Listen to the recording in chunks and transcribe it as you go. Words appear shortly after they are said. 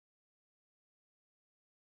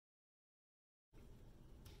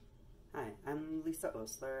I'm Lisa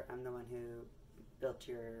Osler. I'm the one who built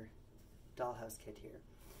your dollhouse kit here.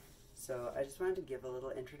 So I just wanted to give a little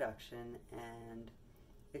introduction and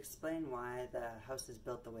explain why the house is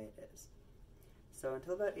built the way it is. So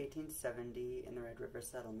until about 1870 in the Red River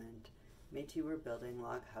settlement, Métis were building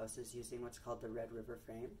log houses using what's called the Red River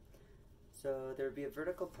frame. So there would be a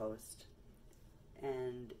vertical post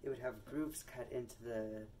and it would have grooves cut into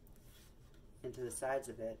the sides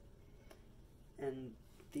of it, and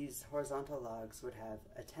these horizontal logs would have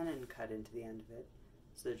a tenon cut into the end of it,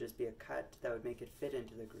 so there'd just be a cut that would make it fit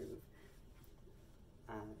into the groove.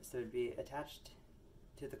 So it would be attached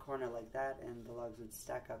to the corner like that, and the logs would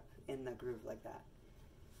stack up in the groove like that.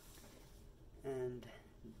 And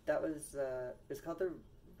that was it was called the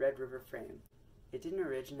Red River frame. It didn't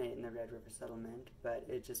originate in the Red River settlement, but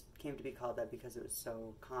it just came to be called that because it was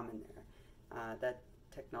so common there. That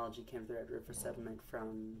technology came to the Red River settlement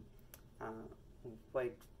from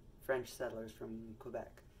white French settlers from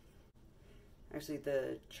Quebec. Actually,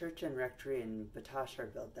 the church and rectory in Batoche are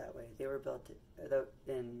built that way. They were built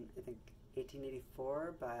in, I think,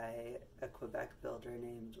 1884 by a Quebec builder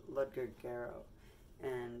named Ludger Garreau.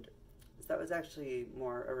 And that was actually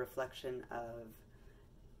more a reflection of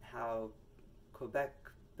how Quebec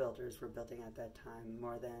builders were building at that time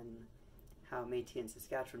more than how Métis and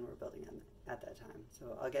Saskatchewan were building at that time.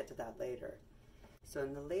 So I'll get to that later. So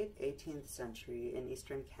in the late 18th century in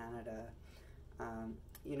Eastern Canada,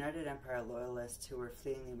 United Empire loyalists who were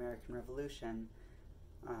fleeing the American Revolution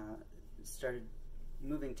started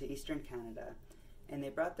moving to Eastern Canada, and they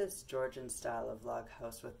brought this Georgian style of log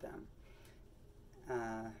house with them.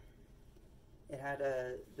 It had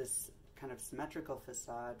this kind of symmetrical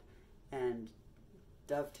facade and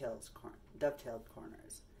dovetailed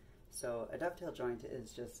corners. So a dovetail joint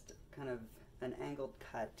is just kind of an angled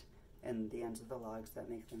cut in the ends of the logs that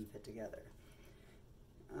make them fit together.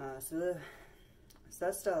 So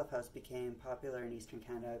that style of house became popular in Eastern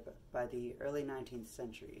Canada by the early 19th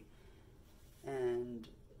century. And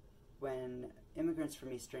when immigrants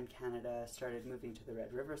from Eastern Canada started moving to the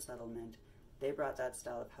Red River settlement, they brought that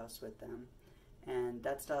style of house with them. And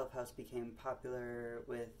that style of house became popular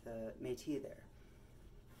with Métis there.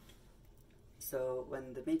 So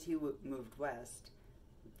when the Métis moved west,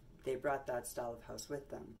 they brought that style of house with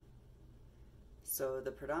them. So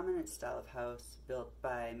the predominant style of house built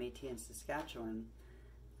by Métis in Saskatchewan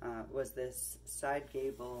was this side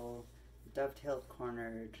gable, dovetailed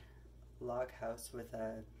cornered log house with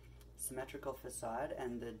a symmetrical facade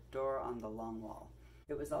and the door on the long wall.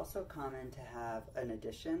 It was also common to have an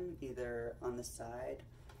addition either on the side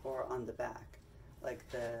or on the back. Like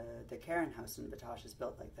the Karen house in Batoche is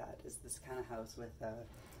built like that. Is this kind of house with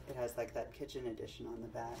it has like that kitchen addition on the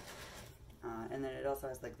back, and then it also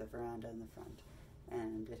has like the veranda in the front,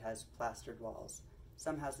 and it has plastered walls.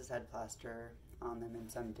 Some houses had plaster on them and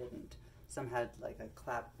some didn't. Some had like a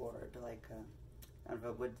clapboard, like kind of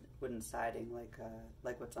a wooden siding,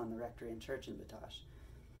 like what's on the rectory and church in Batoche.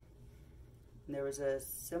 And there was a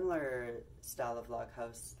similar style of log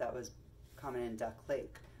house that was common in Duck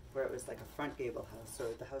Lake, where it was like a front gable house. So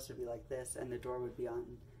the house would be like this, and the door would be on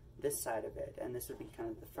this side of it, and this would be kind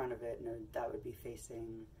of the front of it, and that would be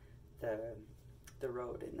facing the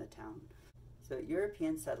road in the town. So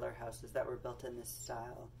European settler houses that were built in this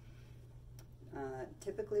style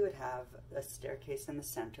typically would have a staircase in the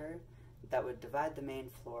center that would divide the main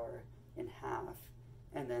floor in half,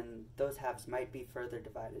 and then those halves might be further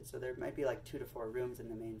divided. So there might be like 2 to 4 rooms in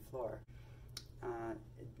the main floor.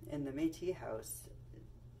 In the Métis house,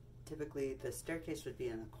 typically the staircase would be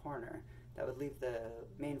in the corner that would leave the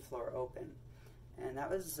main floor open. And that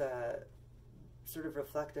was sort of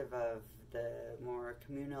reflective of the more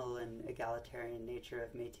communal and egalitarian nature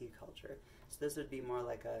of Métis culture. So this would be more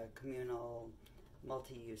like a communal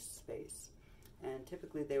multi-use space. And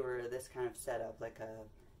typically they were this kind of setup, like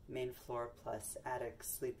a main floor plus attic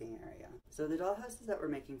sleeping area. So the dollhouses that we're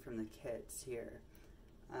making from the kits here,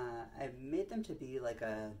 I've made them to be like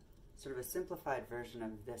a sort of a simplified version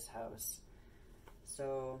of this house.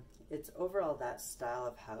 So it's overall that style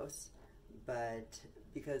of house, but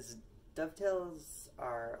because dovetails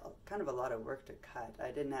are kind of a lot of work to cut,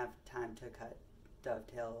 I didn't have time to cut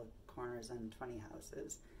dovetail corners on 20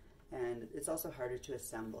 houses. And it's also harder to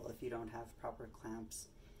assemble if you don't have proper clamps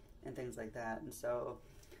and things like that. And so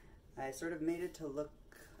I sort of made it to look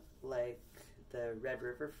like the Red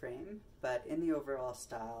River frame, but in the overall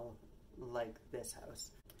style like this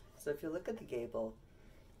house. So if you look at the gable,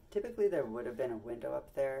 typically there would have been a window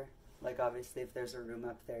up there. Like obviously if there's a room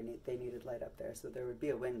up there, they needed light up there, so there would be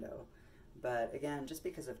a window. But again, just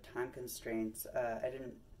because of time constraints, I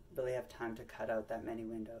didn't really have time to cut out that many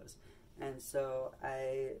windows. And so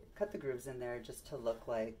I cut the grooves in there just to look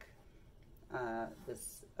like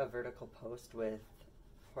a vertical post with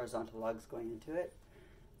horizontal lugs going into it.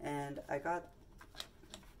 And I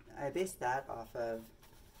based that off of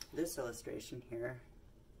this illustration here,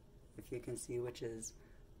 if you can see, which is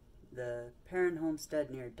the Perrin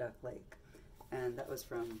Homestead near Duck Lake. And that was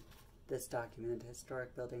from this document,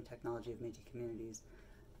 Historic Building Technology of Métis Communities,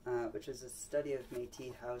 which is a study of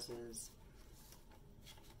Métis houses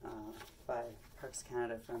by Parks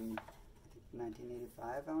Canada from, I think,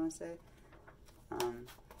 1985, I want to say.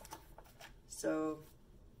 So,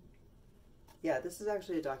 yeah, this is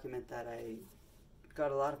actually a document that I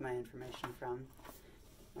got a lot of my information from.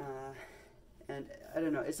 And I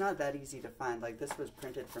don't know, it's not that easy to find. Like, this was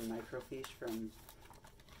printed from microfiche from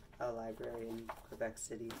a library in Quebec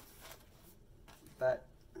City. But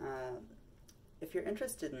if you're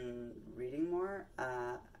interested in reading more,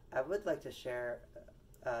 I would like to share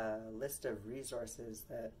a list of resources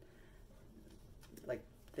that, like,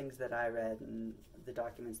 things that I read and the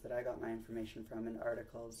documents that I got my information from and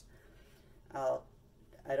articles.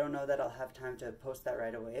 I don't know that I'll have time to post that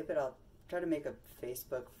right away, but I'll try to make a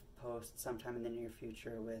Facebook post sometime in the near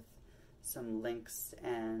future with some links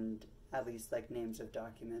and at least like names of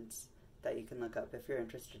documents that you can look up if you're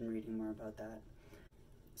interested in reading more about that.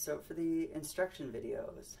 So for the instruction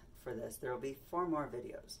videos for this, there will be 4 more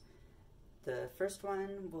videos. The first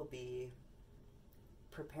one will be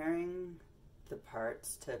preparing the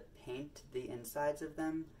parts to paint the insides of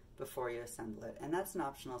them before you assemble it, and that's an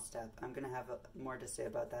optional step. I'm going to have more to say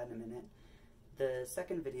about that in a minute. The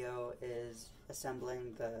second video is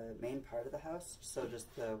assembling the main part of the house, so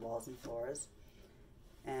just the walls and floors.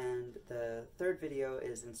 And the third video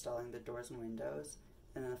is installing the doors and windows,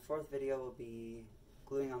 and then the fourth video will be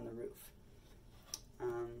gluing on the roof.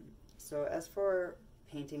 So as for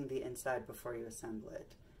painting the inside before you assemble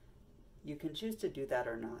it, you can choose to do that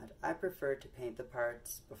or not. I prefer to paint the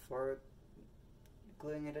parts before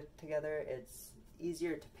gluing it together. It's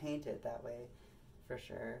easier to paint it that way, for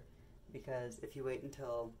sure, because if you wait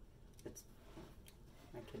until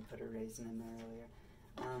my kid put a raisin in there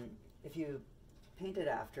earlier. If you paint it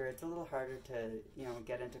after, it's a little harder to,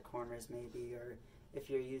 get into corners maybe, or if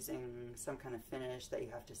you're using some kind of finish that you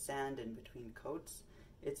have to sand in between coats,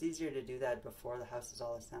 it's easier to do that before the house is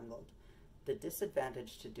all assembled. The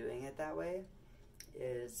disadvantage to doing it that way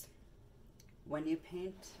is when you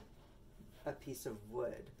paint a piece of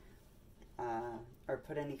wood or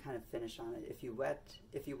put any kind of finish on it, if you wet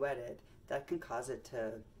it, that can cause it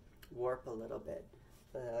to warp a little bit.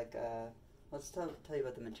 Let's tell you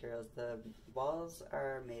about the materials. The walls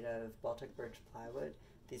are made of Baltic birch plywood.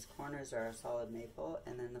 These corners are solid maple,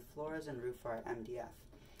 and then the floors and roof are MDF.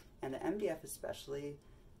 And the MDF especially,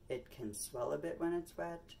 it can swell a bit when it's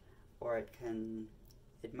wet, or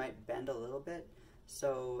it might bend a little bit.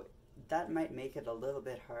 So that might make it a little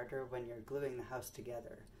bit harder when you're gluing the house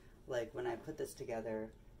together. Like when I put this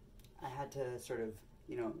together, I had to sort of,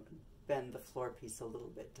 bend the floor piece a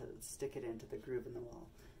little bit to stick it into the groove in the wall,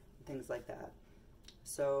 things like that.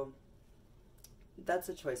 So that's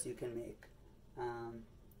a choice you can make.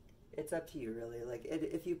 It's up to you, really. Like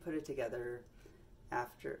if you put it together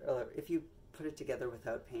after, or if you put it together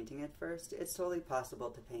without painting it first, it's totally possible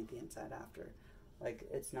to paint the inside after. Like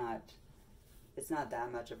it's not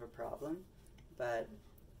that much of a problem, but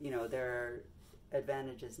there are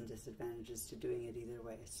advantages and disadvantages to doing it either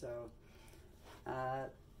way. So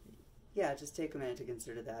yeah, just take a minute to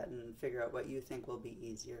consider that and figure out what you think will be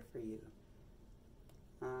easier for you.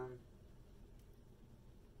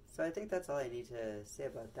 So I think that's all I need to say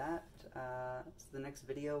about that. So the next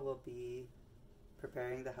video will be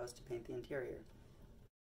preparing the house to paint the interior.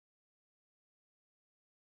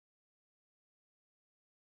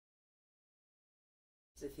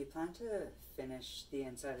 So if you plan to finish the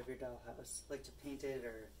inside of your dollhouse, like to paint it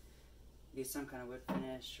or use some kind of wood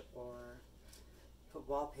finish or put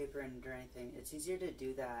wallpaper in it or anything, it's easier to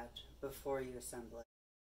do that before you assemble it.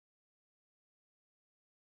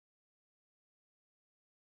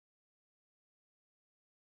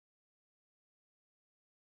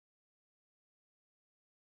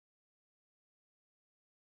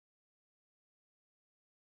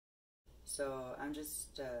 So I'm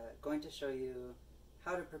just going to show you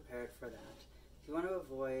how to prepare it for that. If you want to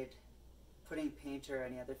avoid putting paint or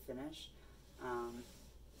any other finish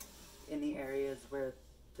in the areas where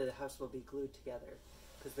the house will be glued together,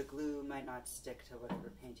 because the glue might not stick to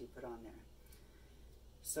whatever paint you put on there.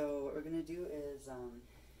 So what we're going to do is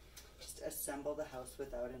just assemble the house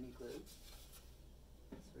without any glue.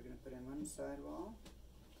 So we're going to put in one side wall.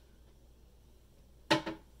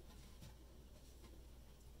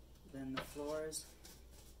 Then the floors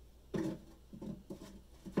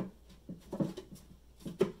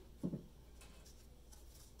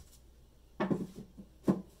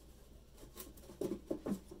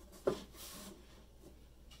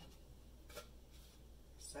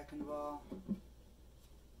Second wall,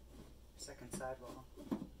 second side wall,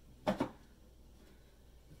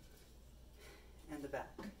 and the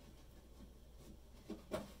back.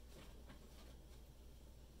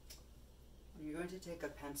 You're going to take a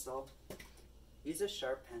pencil, use a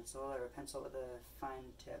sharp pencil or a pencil with a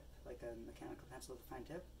fine tip, like a mechanical pencil with a fine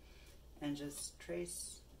tip, and just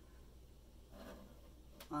trace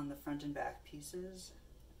on the front and back pieces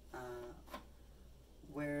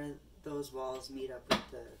where those walls meet up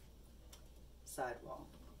with the side wall.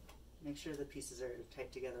 Make sure the pieces are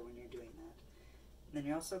tight together when you're doing that. And then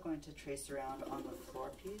you're also going to trace around on the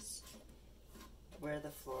floor piece where the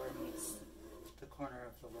floor meets the corner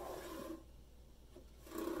of the wall.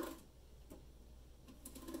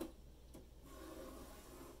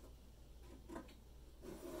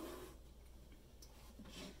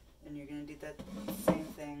 And you're going to do that same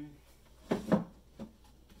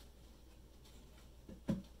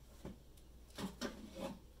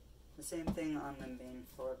thing on the main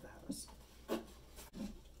floor of the house. So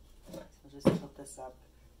I'll just tilt this up,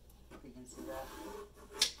 you can see that.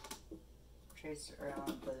 Trace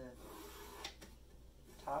around the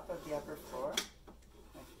top of the upper floor,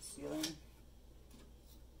 like the ceiling,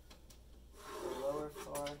 the lower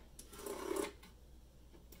floor,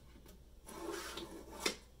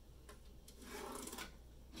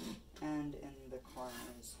 and in the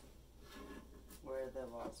corners where the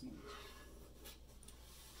walls meet.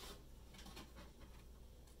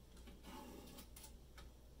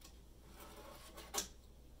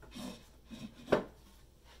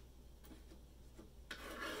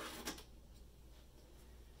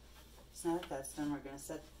 So now that that's done, we're going to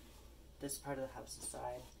set this part of the house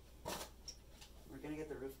aside. We're going to get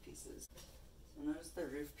the roof pieces. So notice the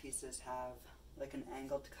roof pieces have like an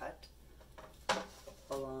angled cut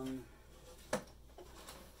along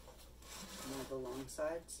one of the long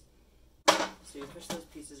sides. So you push those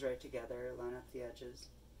pieces right together, line up the edges.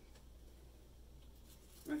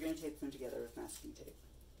 We're going to tape them together with masking tape.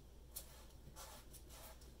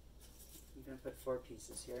 I'm going to put 4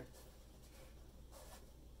 pieces here.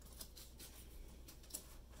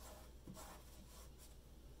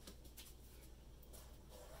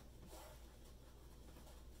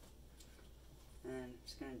 And I'm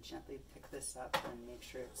just going to gently pick this up and make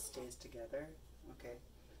sure it stays together. Okay.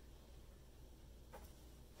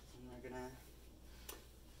 And we're going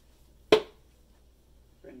to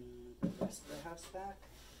bring the rest of the house back.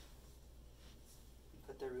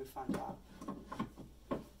 Put the roof on top.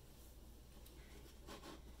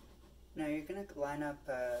 Now you're going to line up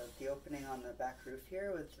the opening on the back roof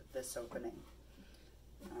here with this opening.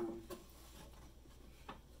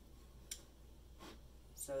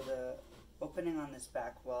 So the opening on this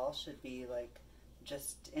back wall should be like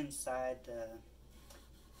just inside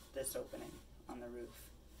this opening on the roof.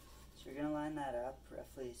 So you're going to line that up,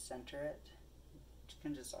 roughly center it. You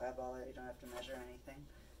can just eyeball it, you don't have to measure anything.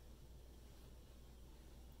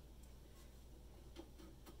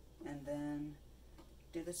 And then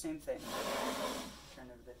do the same thing. Turn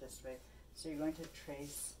it a bit this way. So you're going to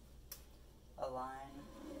trace a line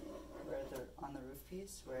where on the roof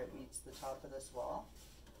piece where it meets the top of this wall,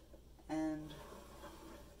 and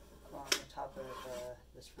along the top of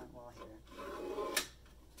this front wall here.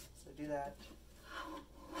 So do that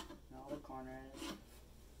in all the corners.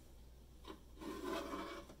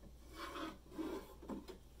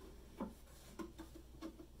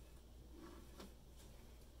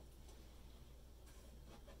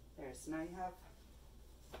 There, so now you have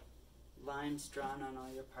lines drawn on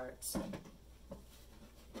all your parts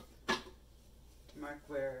to mark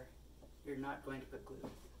where you're not going to put glue.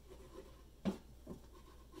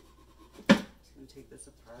 Just going to take this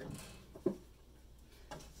apart.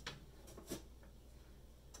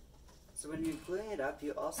 So when you're gluing it up,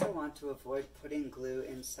 you also want to avoid putting glue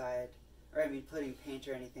inside, or I mean putting paint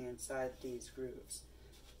or anything inside these grooves,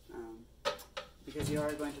 because you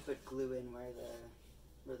are going to put glue in where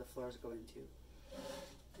the floors go into,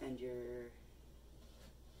 and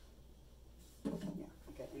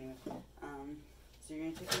anyway, so you're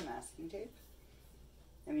going to take your masking tape.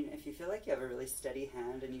 I mean, if you feel like you have a really steady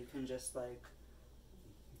hand and you can just like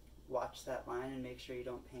watch that line and make sure you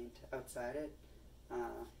don't paint outside it,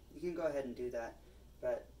 you can go ahead and do that,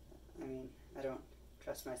 but I mean, I don't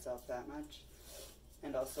trust myself that much,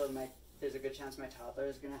 and also there's a good chance my toddler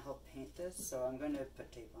is going to help paint this, so I'm going to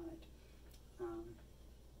put tape on it.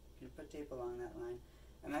 You can put tape along that line.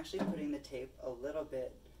 I'm actually putting the tape a little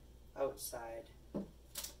bit outside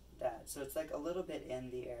So it's like a little bit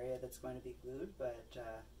in the area that's going to be glued, but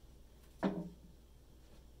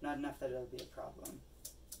not enough that it'll be a problem.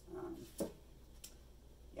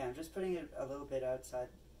 Yeah, I'm just putting it a little bit outside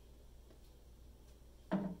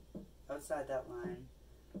that line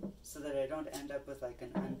so that I don't end up with like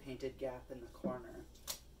an unpainted gap in the corner.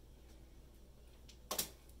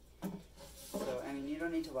 So, I mean, you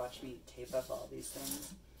don't need to watch me tape up all these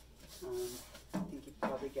things. I think you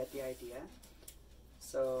probably get the idea.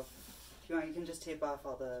 So, if you want, you can just tape off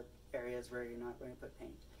all the areas where you're not going to put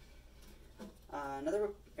paint. Another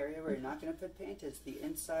area where you're not going to put paint is the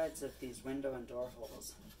insides of these window and door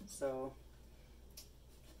holes. So,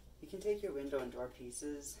 you can take your window and door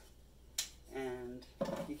pieces and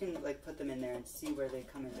you can like put them in there and see where they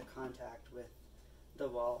come into contact with the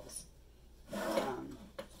walls.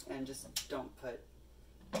 And just don't put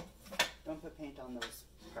paint on those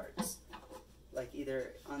parts, like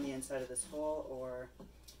either on the inside of this hole or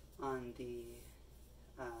on the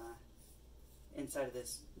inside of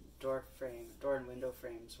this door and window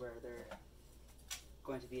frames where they're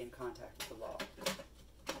going to be in contact with the wall.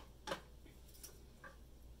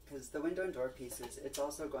 Because the window and door pieces, it's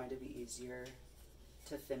also going to be easier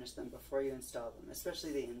to finish them before you install them,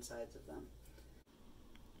 especially the insides of them.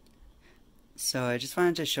 So I just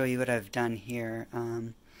wanted to show you what I've done here.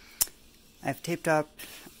 I've taped off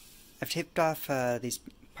these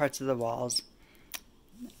parts of the walls.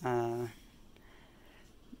 I've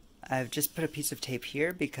just put a piece of tape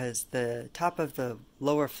here because the top of the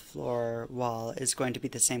lower floor wall is going to be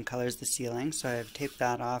the same color as the ceiling, so I've taped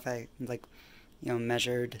that off. I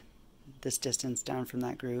measured this distance down from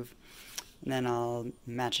that groove, and then I'll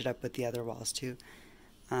match it up with the other walls too.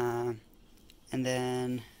 And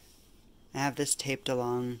then I have this taped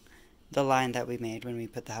along the line that we made when we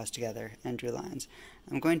put the house together and drew lines.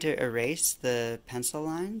 I'm going to erase the pencil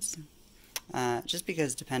lines, just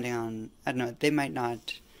because depending on, I don't know, they might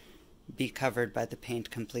not be covered by the paint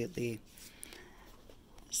completely.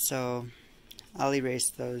 So I'll erase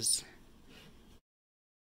those.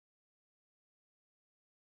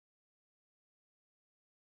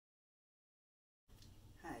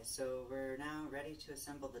 Hi, so we're now ready to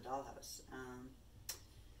assemble the dollhouse.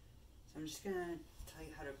 So I'm just going to tell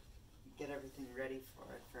you how to get everything ready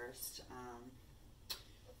for it first.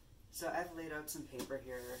 So I've laid out some paper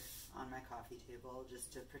here on my coffee table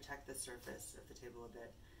just to protect the surface of the table a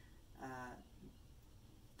bit.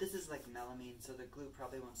 This is like melamine, so the glue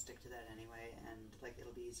probably won't stick to that anyway, and like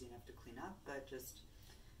it'll be easy enough to clean up, but just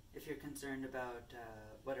if you're concerned about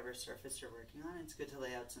whatever surface you're working on, it's good to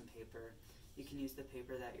lay out some paper. You can use the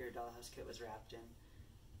paper that your dollhouse kit was wrapped in.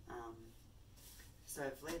 So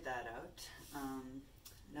I've laid that out.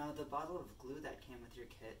 Now the bottle of glue that came with your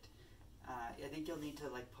kit, I think you'll need to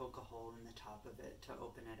like poke a hole in the top of it to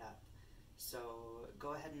open it up. So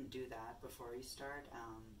go ahead and do that before you start,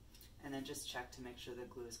 and then just check to make sure the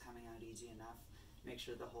glue is coming out easy enough. Make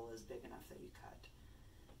sure the hole is big enough that you cut.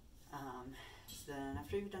 So then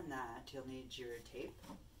after you've done that, you'll need your tape.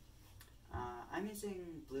 I'm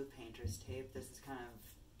using Blue Painter's tape. This is kind of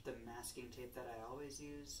the masking tape that I always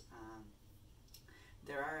use.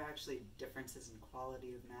 There are actually differences in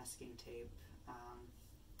quality of masking tape.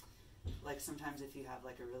 Like sometimes if you have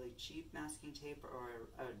like a really cheap masking tape or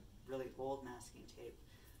a really old masking tape,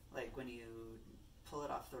 like when you pull it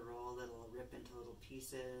off the roll, it'll rip into little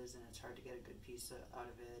pieces and it's hard to get a good piece out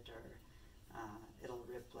of it, or it'll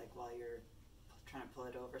rip like while you're trying to pull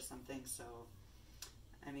it over something. So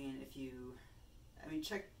I mean,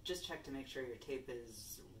 just check to make sure your tape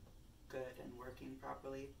is good and working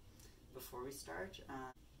properly before we start.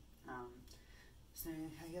 So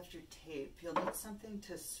you have your tape. You'll need something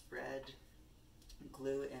to spread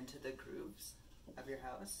glue into the grooves of your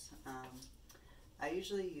house. I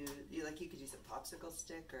usually use, you could use a popsicle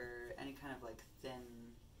stick or any kind of like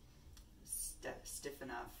thin, stiff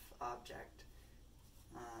enough object.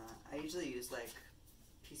 I usually use like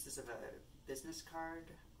pieces of a business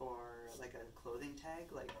card or like a clothing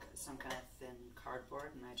tag, like some kind of thin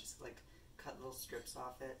cardboard, and I just like cut little strips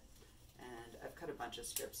off it. And I've cut a bunch of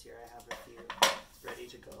strips here. I have a few ready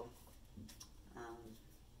to go.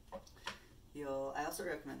 I also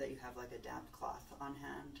recommend that you have like a damp cloth on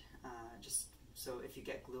hand, just so if you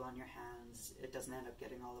get glue on your hands, it doesn't end up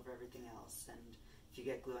getting all over everything else. And if you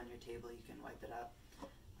get glue on your table, you can wipe it up.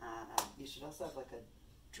 You should also have like a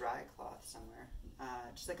dry cloth somewhere,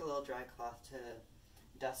 just like a little dry cloth to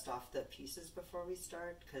dust off the pieces before we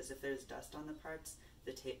start, because if there's dust on the parts,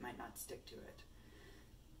 the tape might not stick to it.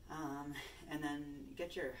 And then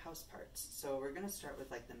get your house parts. So we're going to start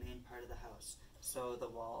with like the main part of the house. So the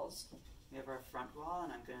walls, we have our front wall,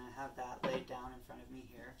 and I'm going to have that laid down in front of me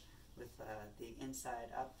here with the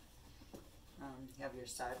inside up. You have your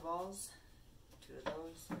side walls, 2 of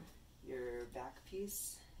those, your back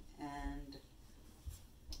piece, and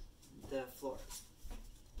the floors.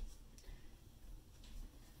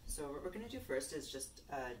 So what we're going to do first is just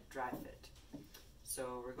a dry fit.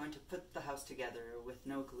 So we're going to put the house together with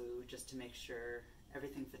no glue just to make sure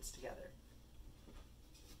everything fits together.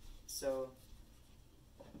 So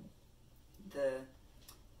the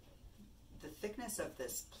thickness of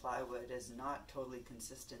this plywood is not totally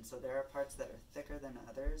consistent, so there are parts that are thicker than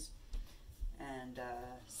others, and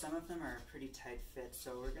some of them are a pretty tight fit.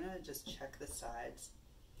 So we're going to just check the sides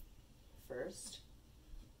first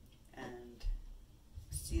and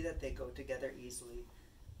see that they go together easily.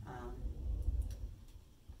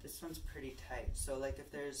 This one's pretty tight, so like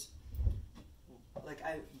if there's, like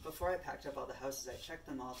before I packed up all the houses, I checked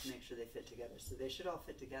them all to make sure they fit together, so they should all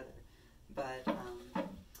fit together. But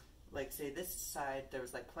like say this side, there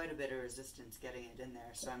was like quite a bit of resistance getting it in there,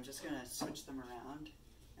 so I'm just going to switch them around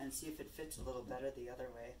and see if it fits a little better the other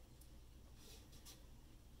way.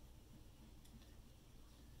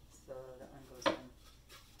 So that one goes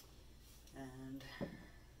in, and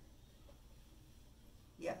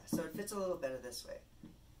yeah, so it fits a little better this way.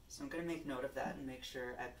 So I'm going to make note of that and make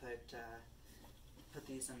sure I put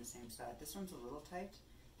these on the same side. This one's a little tight.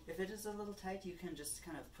 If it is a little tight, you can just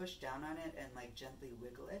kind of push down on it and like gently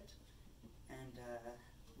wiggle it and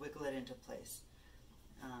wiggle it into place.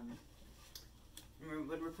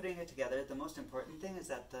 When we're putting it together, the most important thing is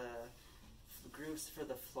that the grooves for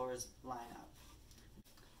the floors line up.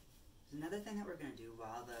 Another thing that we're going to do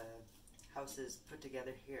while the house is put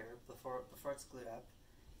together here, before it's glued up,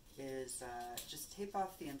 is just tape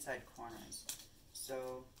off the inside corners.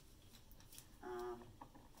 So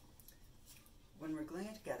when we're gluing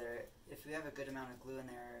it together, if we have a good amount of glue in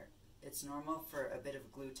there, it's normal for a bit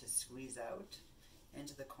of glue to squeeze out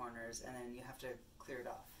into the corners, and then you have to clear it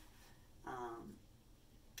off.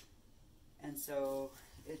 And so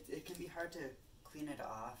it can be hard to clean it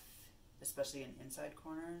off, especially in inside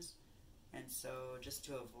corners. And so just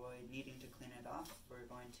to avoid needing to clean it off, we're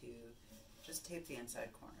going to just tape the inside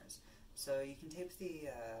corners. So you can tape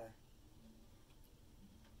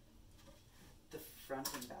the front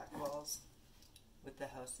and back walls with the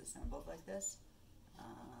house assembled like this.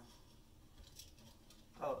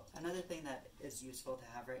 Oh, another thing that is useful to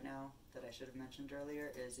have right now that I should have mentioned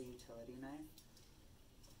earlier is a utility knife.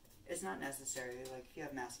 It's not necessary, like if you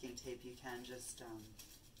have masking tape you can just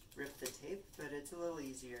rip the tape, but it's a little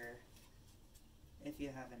easier if you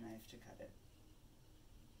have a knife to cut it.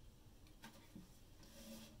 So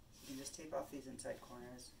you can just tape off these inside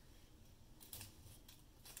corners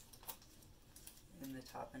in the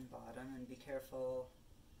top and bottom, and be careful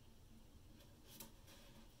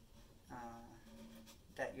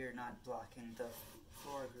that you're not blocking the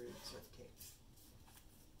floor grooves with tape.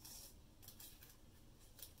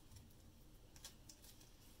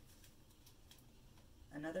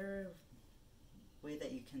 Another way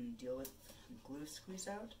that you can deal with glue squeeze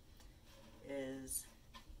out is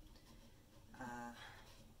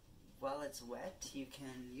while it's wet, you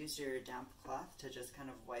can use your damp cloth to just kind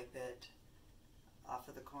of wipe it off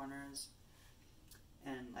of the corners,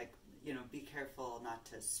 and like, you know, be careful not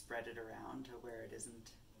to spread it around to where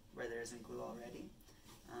there isn't glue already.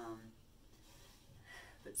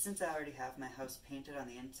 But since I already have my house painted on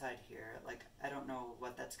the inside here, like I don't know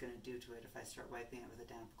what that's going to do to it if I start wiping it with a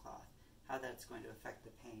damp cloth, how that's going to affect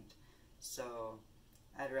the paint. So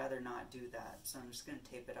I'd rather not do that, so I'm just going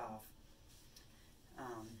to tape it off.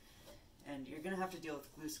 And you're going to have to deal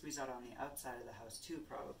with glue squeeze out on the outside of the house too,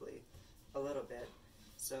 probably, a little bit.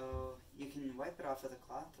 So you can wipe it off with a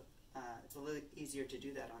cloth. It's a little easier to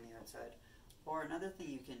do that on the outside. Or another thing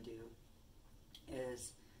you can do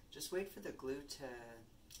is just wait for the glue to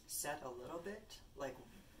set a little bit, like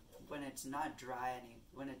when it's not dry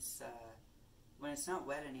when it's not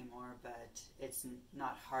wet anymore, but it's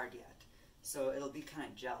not hard yet. So it'll be kind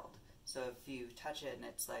of gelled. So if you touch it and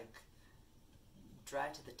it's like dry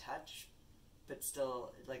to the touch, but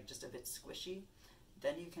still like just a bit squishy,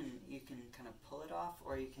 then you can kind of pull it off,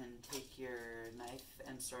 or you can take your knife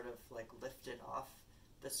and sort of like lift it off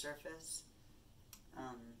the surface.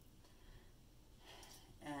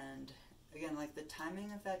 And again, like the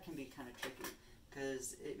timing of that can be kind of tricky,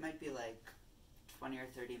 because it might be like 20 or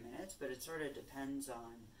 30 minutes, but it sort of depends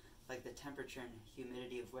on like the temperature and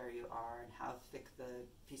humidity of where you are and how thick the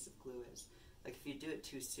piece of glue is. Like if you do it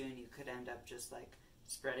too soon, you could end up just like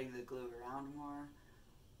spreading the glue around more.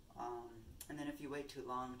 And then if you wait too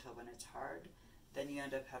long until when it's hard, then you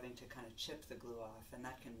end up having to kind of chip the glue off, and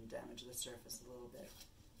that can damage the surface a little bit.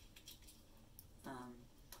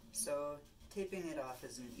 So taping it off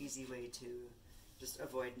is an easy way to just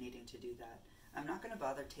avoid needing to do that. I'm not going to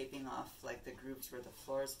bother taping off like the grooves where the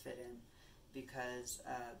floors fit in, because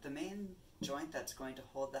the main joint that's going to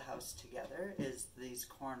hold the house together is these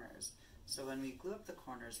corners. So when we glue up the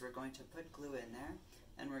corners, we're going to put glue in there,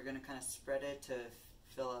 and we're going to kind of spread it to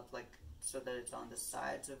fill up, like, so that it's on the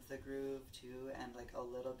sides of the groove too, and like a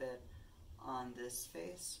little bit on this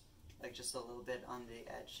face, like just a little bit on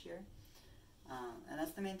the edge here. And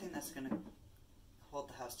that's the main thing that's going to hold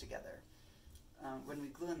the house together. When we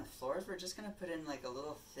glue in the floors, we're just going to put in like a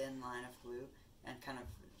little thin line of glue and kind of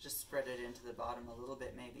just spread it into the bottom a little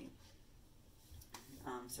bit maybe.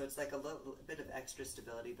 So it's like a little bit of extra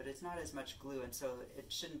stability, but it's not as much glue, and so it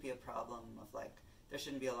shouldn't be a problem of like, there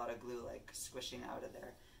shouldn't be a lot of glue like squishing out of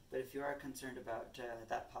there. But if you are concerned about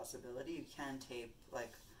that possibility, you can tape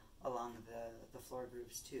like along the floor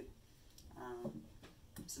grooves too.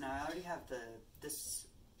 So now I already have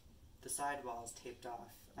the side walls taped off,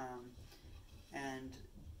 and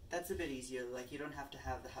that's a bit easier. Like, you don't have to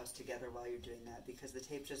have the house together while you're doing that, because the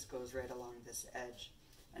tape just goes right along this edge.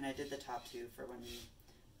 And I did the top too for when we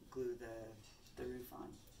glue the roof on.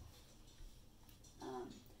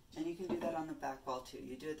 And you can do that on the back wall too.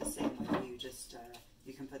 You do it the same way. You just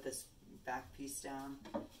you can put this back piece down,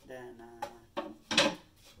 then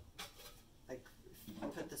like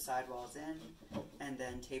put the side walls in, and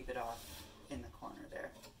then tape it off in the corner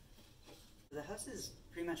there. The house is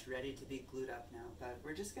pretty much ready to be glued up now, but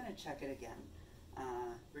we're just going to check it again.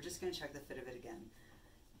 We're just going to check the fit of it again.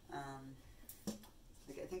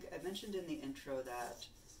 Like I think I mentioned in the intro that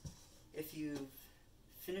if you've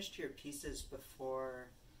finished your pieces before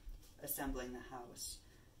assembling the house,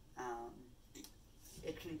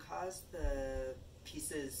 it can cause the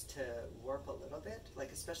pieces to warp a little bit,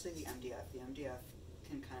 like especially the MDF. The MDF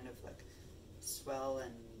can kind of like swell,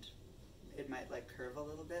 and it might like curve a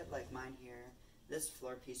little bit, like mine here. This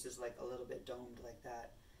floor piece is like a little bit domed like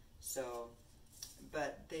that. So,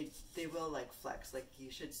 but they will like flex, like you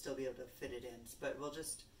should still be able to fit it in, but we'll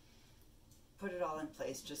just put it all in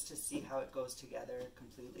place just to see how it goes together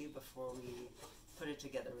completely before we put it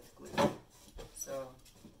together with glue. So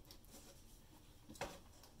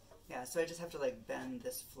yeah, so I just have to like bend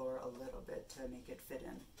this floor a little bit to make it fit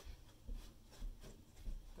in.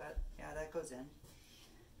 But yeah, that goes in.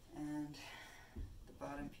 And the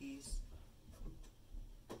bottom piece.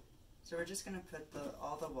 So we're just going to put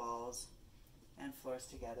all the walls and floors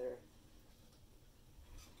together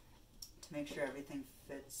to make sure everything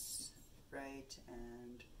fits right,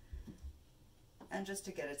 and just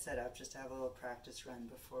to get it set up, just to have a little practice run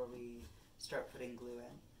before we start putting glue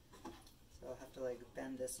in. So I'll have to like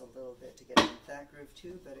bend this a little bit to get into that groove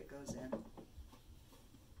too, but it goes in.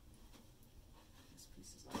 This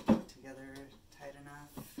piece is all put together tight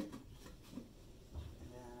enough. And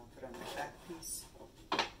then I'll put on my back piece.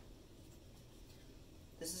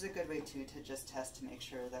 This is a good way too to just test to make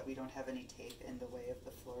sure that we don't have any tape in the way of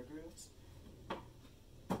the floor grooves.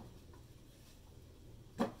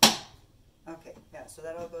 Okay, yeah, so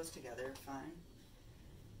that all goes together fine.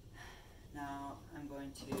 Now I'm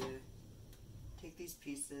going to take these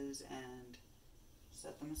pieces and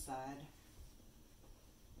set them aside.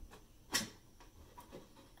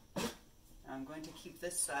 I'm going to keep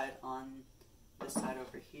this side on this side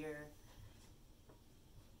over here,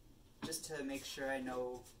 just to make sure I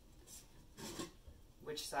know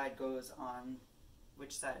which side goes on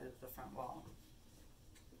which side of the front wall.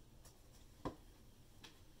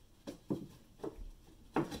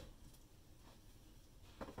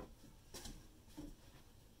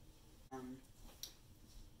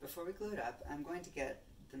 Before we glue it up, I'm going to get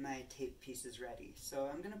my tape pieces ready. So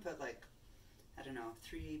I'm going to put like, I don't know,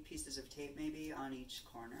 3 pieces of tape maybe on each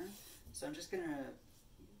corner. So I'm just going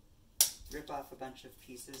to rip off a bunch of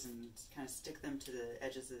pieces and kind of stick them to the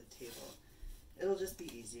edges of the table. It'll just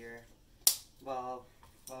be easier while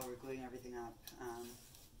we're gluing everything up.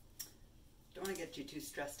 Don't want to get you too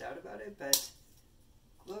stressed out about it, but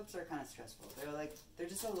glue-ups are kind of stressful. They're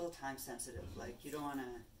just a little time sensitive. Like you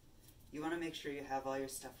want to make sure you have all your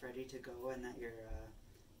stuff ready to go and that you're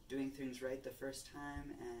doing things right the first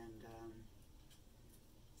time, and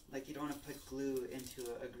like you don't want to put glue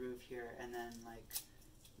into a groove here and then like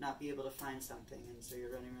not be able to find something, and so you're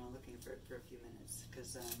running around looking for it for a few minutes,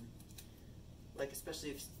 because like especially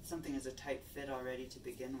if something is a tight fit already to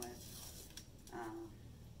begin with,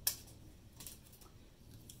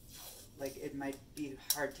 like it might be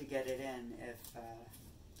hard to get it in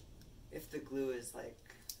if the glue is like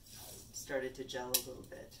started to gel a little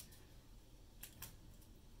bit.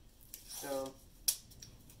 So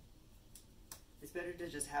it's better to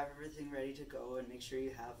just have everything ready to go and make sure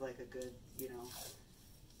you have like a good,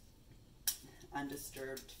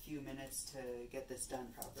 undisturbed few minutes to get this done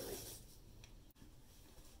properly.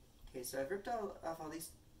 Okay, so I've ripped off all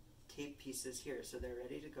these tape pieces here, so they're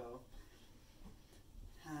ready to go.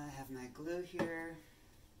 I have my glue here.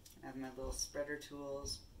 I have my little spreader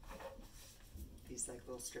tools. These like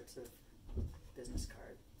little strips of business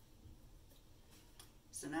card.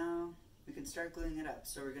 So now we can start gluing it up.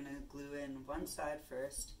 So we're going to glue in one side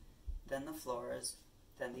first, then the floors,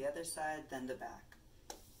 then the other side, then the back.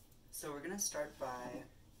 So we're going to start by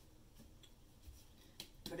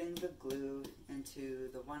putting the glue into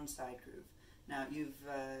the one side groove. Now you've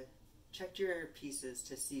checked your pieces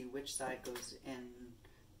to see which side goes in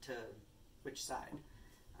to which side.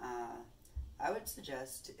 I would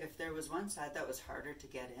suggest if there was one side that was harder to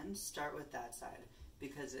get in, start with that side,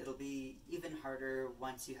 because it'll be even harder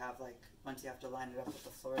once you have to line it up with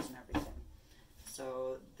the floors and everything.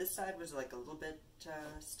 So this side was like a little bit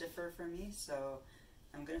stiffer for me, so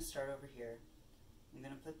I'm going to start over here. I'm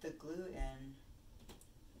going to put the glue in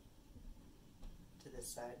to this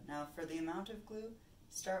side. Now for the amount of glue,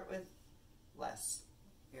 start with less.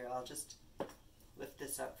 Here, I'll just lift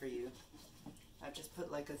this up for you. I've just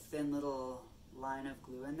put like a thin little line of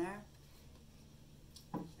glue in there,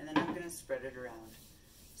 and then I'm going to spread it around.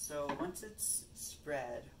 So once it's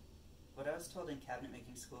spread, what I was told in cabinet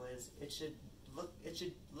making school is it should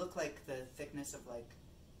look like the thickness of like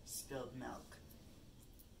spilled milk.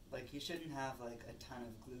 Like you shouldn't have like a ton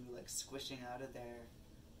of glue like squishing out of there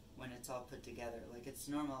when it's all put together. Like it's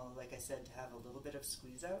normal, like I said, to have a little bit of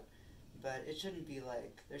squeeze out, but it shouldn't be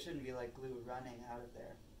like, there shouldn't be like glue running out of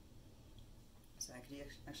there. So I could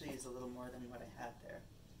actually use a little more than what I had there.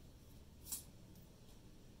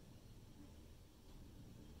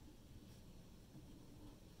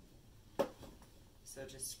 So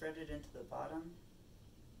just spread it into the bottom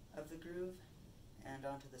of the groove and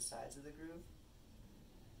onto the sides of the groove.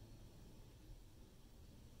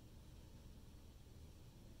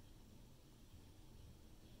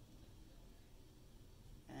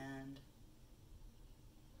 And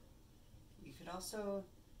you could also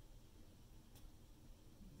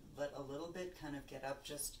let a little bit kind of get up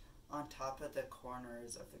just on top of the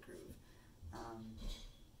corners of the groove.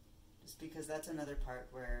 Just because that's another part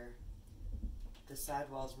where the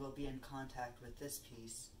sidewalls will be in contact with this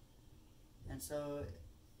piece. And so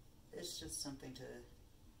it's just something to,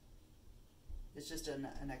 it's just an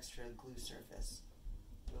extra glue surface.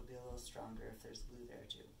 It'll be a little stronger if there's glue there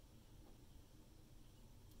too.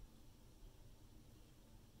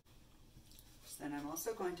 So then I'm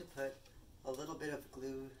also going to put a little bit of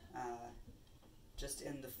glue just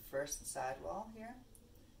in the first sidewall here.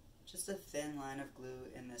 Just a thin line of glue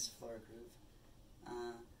in this floor groove.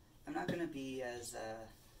 I'm not going to be as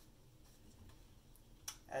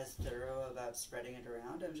thorough about spreading it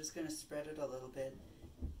around. I'm just going to spread it a little bit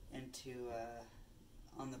into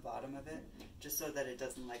on the bottom of it, just so that it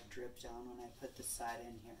doesn't like drip down when I put the side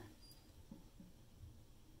in here.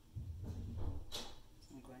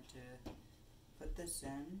 So I'm going to put this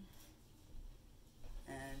in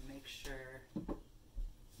and make sure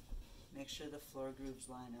the floor grooves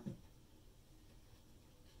line up.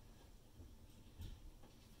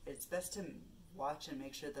 It's best to watch and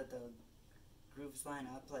make sure that the grooves line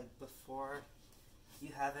up like before you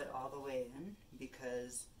have it all the way in,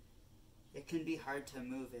 because it can be hard to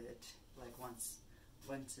move it like once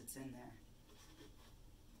it's in there.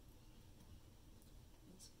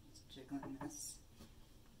 Let's jiggling this.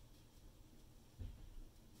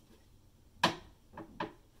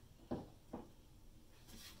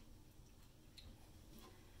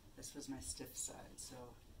 This was my stiff side, so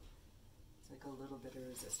it's like a little bit of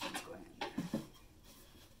resistance going in there.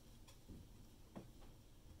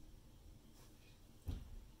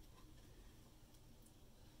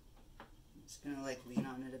 I'm just gonna like lean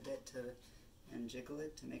on it a bit and jiggle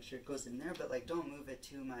it to make sure it goes in there, but like don't move it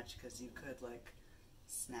too much because you could like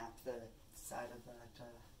snap the side of that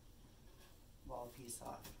wall piece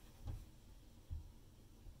off.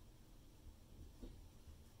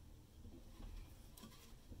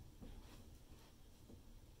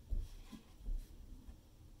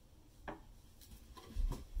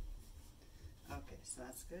 Okay, so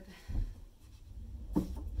that's good.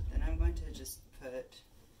 Then I'm going to just put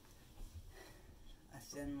a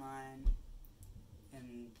thin line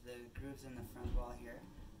in the grooves in the front wall here,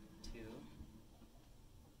 too.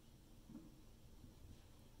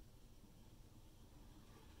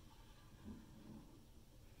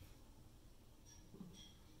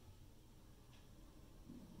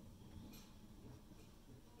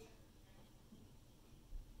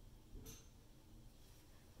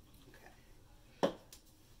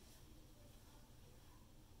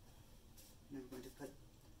 And I'm going to put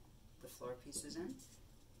the floor pieces in.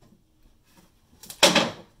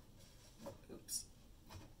 Oops.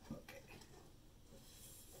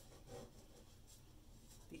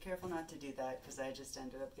 careful not to do that because I just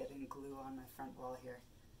ended up getting glue on my front wall here.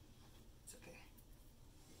 It's okay.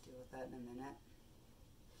 Deal with that in a minute.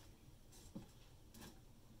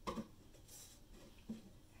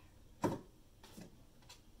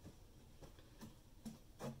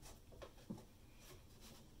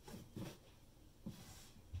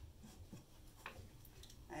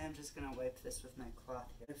 I am just going to wipe this with my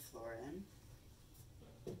cloth here. The floor in.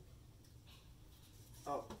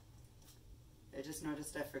 Oh, I just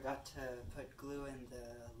noticed I forgot to put glue in the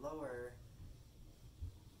lower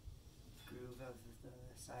groove of the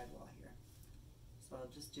sidewall here. So I'll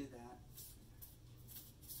just do that.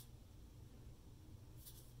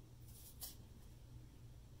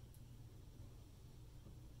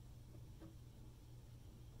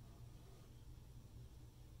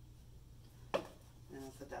 And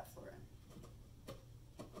I'll put that floor in.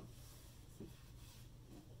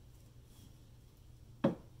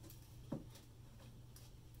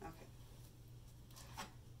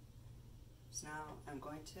 Now I'm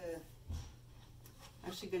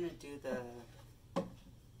actually going to do the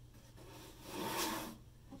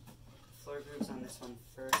floor grooves on this one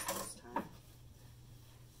first this time.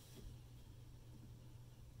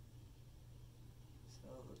 So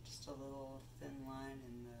just a little thin line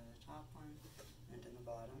in the top one and in the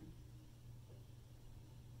bottom.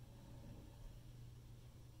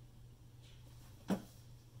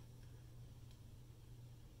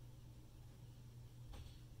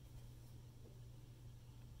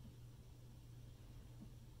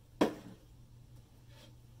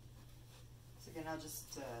 Again, I'll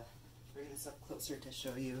just bring this up closer to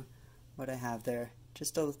show you what I have there.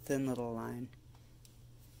 Just a thin little line.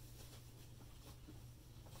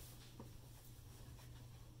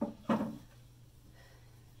 Then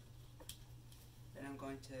I'm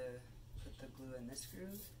going to put the glue in this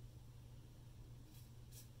groove.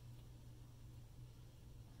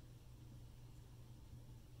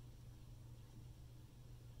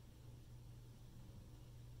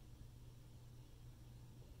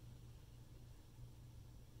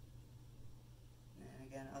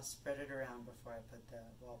 Again, I'll spread it around before I put the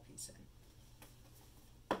wall piece in.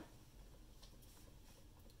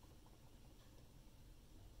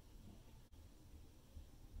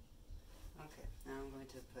 Okay, now I'm going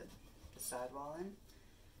to put the sidewall in.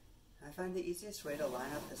 I find the easiest way to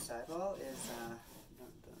line up the sidewall is,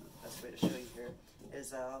 the best way to show you here,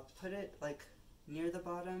 is I'll put it like near the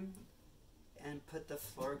bottom and put the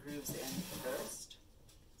floor grooves in first.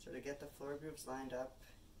 So to get the floor grooves lined up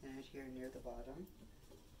in it here near the bottom,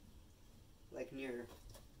 like near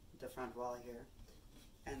the front wall here,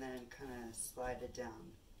 and then kind of slide it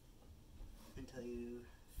down until you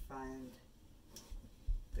find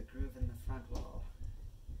the groove in the front wall.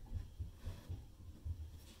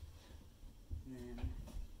 And then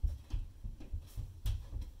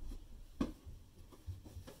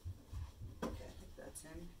okay, I think that's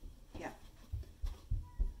in. Yeah.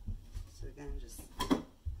 So again, just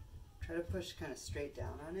try to push kind of straight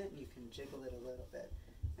down on it, and you can jiggle it a little bit.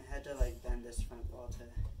 I had to like bend this front wall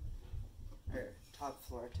or top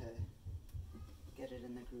floor to get it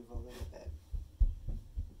in the groove a little bit.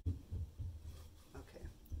 Okay,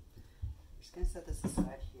 I'm just going to set this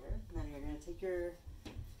aside here, and then you're going to take your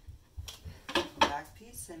back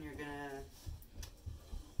piece and you're going to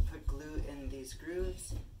put glue in these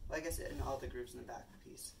grooves, well, I guess in all the grooves in the back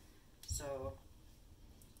piece. So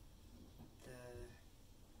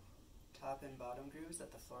the top and bottom grooves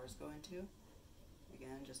that the floors go into,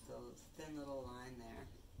 again, just a thin little line there.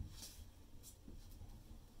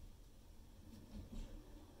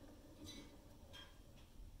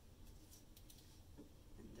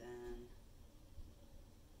 And then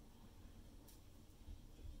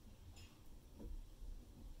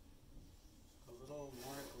a little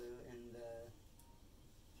more glue in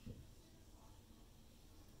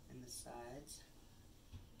the sides.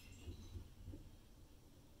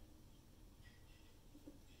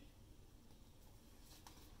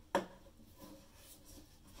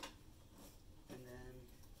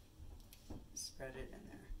 Spread it in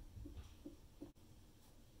there.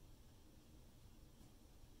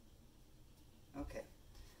 Okay,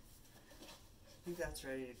 I think that's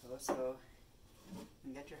ready to go. So you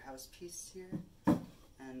can get your house piece here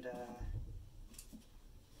and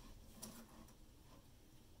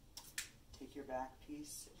take your back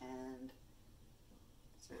piece and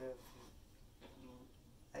sort of,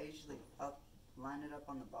 I'll line it up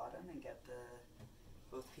on the bottom and get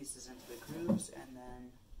both pieces into the grooves, and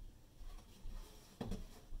then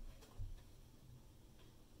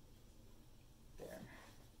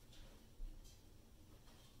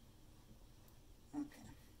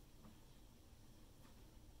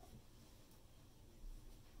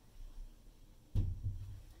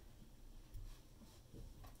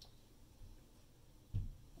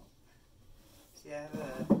See, I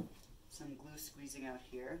have some glue squeezing out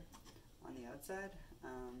here on the outside.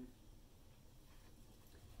 I'm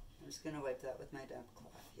just going to wipe that with my damp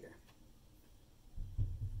cloth here.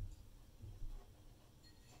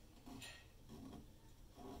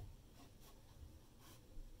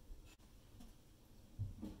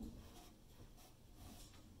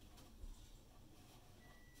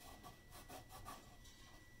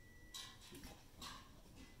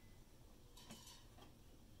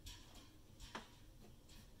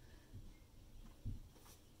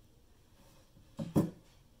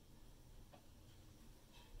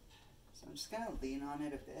 I'm just going to lean on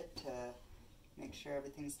it a bit to make sure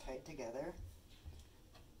everything's tight together.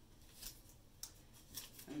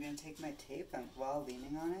 I'm going to take my tape while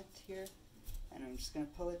leaning on it here, and I'm just going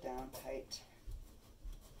to pull it down tight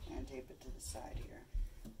and tape it to the side here.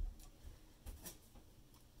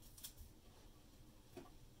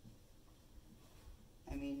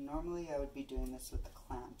 I mean, normally I would be doing this with the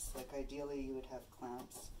clamps. Like, ideally you would have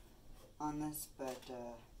clamps on this, but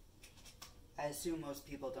I assume most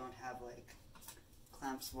people don't have like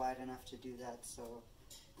clamps wide enough to do that, so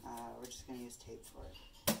we're just going to use tape for it.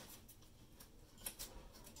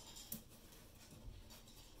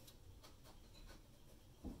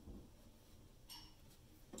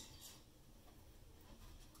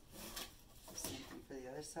 Same thing for the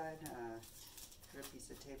other side. Put a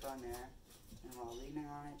piece of tape on there, and while leaning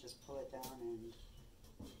on it, just pull it down and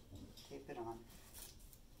tape it on.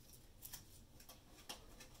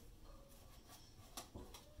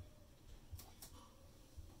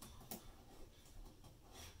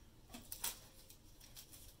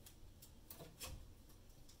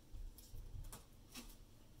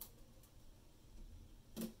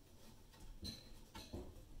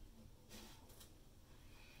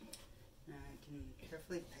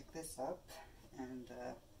 Carefully pick this up and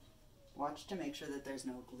watch to make sure that there's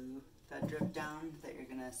no glue that dripped down that you're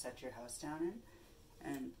going to set your house down in,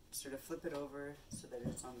 and sort of flip it over so that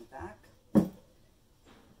it's on the back.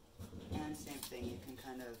 And same thing, you can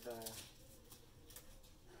kind of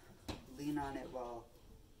lean on it while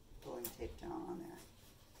pulling tape down on there.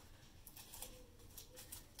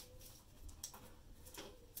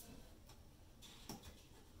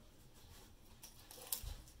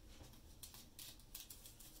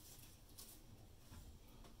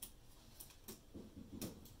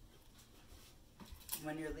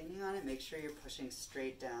 When you're leaning on it, make sure you're pushing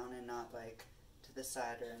straight down and not like to the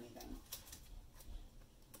side or anything,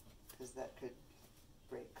 because that could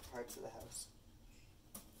break parts of the house.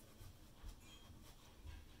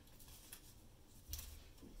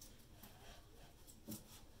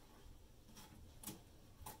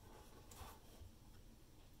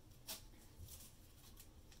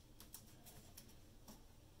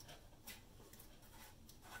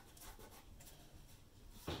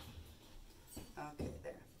 Okay,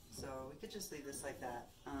 there. So we could just leave this like that.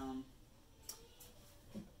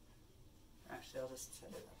 Actually, I'll just set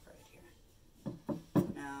it up right here.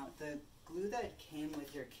 Now, the glue that came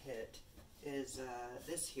with your kit is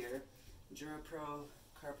this here, DuraPro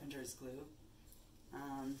Carpenter's glue.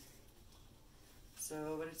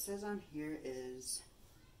 So what it says on here is,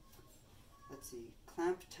 let's see,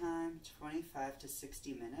 clamp time 25 to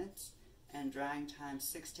 60 minutes and drying time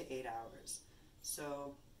 6 to 8 hours.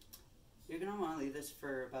 So you're going to want to leave this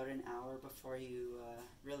for about an hour before you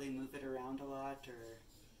really move it around a lot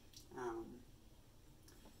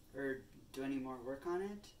or do any more work on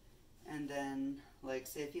it. And then, like,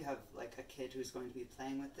 say if you have like a kid who's going to be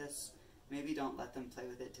playing with this, maybe don't let them play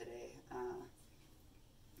with it today.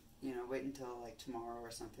 You know, wait until like tomorrow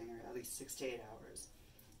or something, or at least 6 to 8 hours.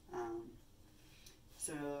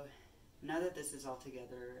 So now that this is all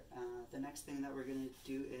together, the next thing that we're going to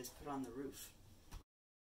do is put on the roof.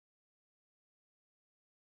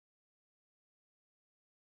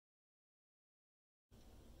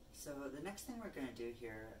 So the next thing we're going to do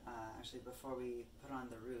here, actually before we put on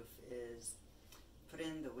the roof, is put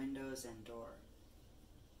in the windows and door.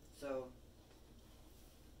 So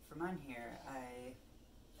for mine here, I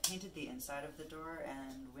painted the inside of the door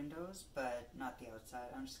and windows, but not the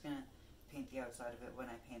outside. I'm just going to paint the outside of it when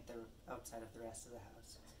I paint the outside of the rest of the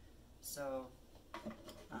house. So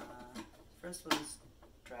first we'll just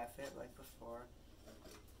dry fit like before,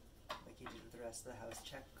 like you did with the rest of the house.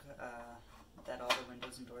 Check that all the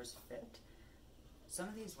windows and doors fit. Some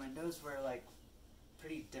of these windows were like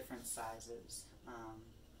pretty different sizes,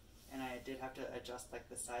 and I did have to adjust like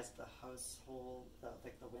the size of the house hole,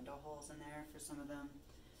 like the window holes in there for some of them.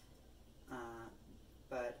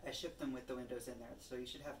 But I shipped them with the windows in there, so you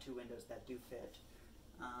should have 2 windows that do fit.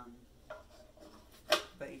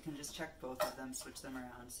 But you can just check both of them, switch them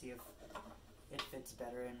around, see if it fits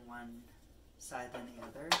better in one side than the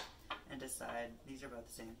other and decide, these are both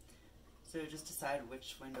the same, so just decide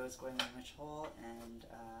which window is going in which hole and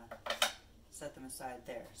set them aside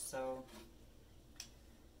there. So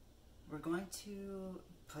we're going to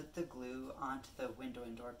put the glue onto the window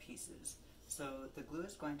and door pieces. So the glue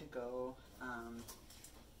is going to go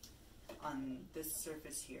on this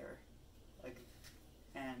surface here, like,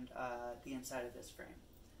 and the inside of this frame.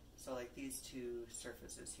 So like these two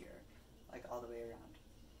surfaces here, like all the way around.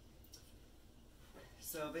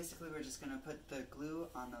 So basically we're just going to put the glue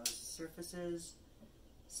on those surfaces,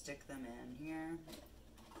 stick them in here,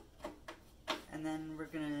 and then we're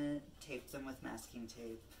going to tape them with masking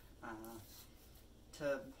tape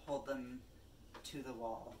to hold them to the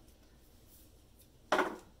wall.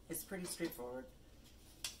 It's pretty straightforward,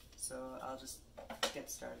 so I'll just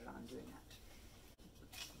get started on doing that.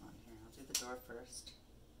 On here, I'll do the door first.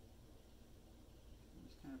 I'm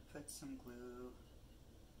just going to put some glue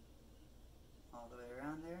all the way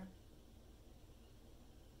around there.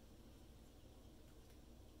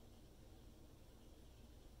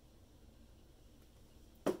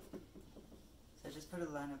 So I just put a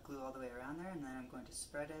line of glue all the way around there, and then I'm going to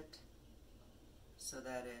spread it so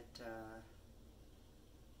that it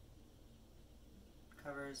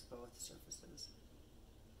covers both surfaces.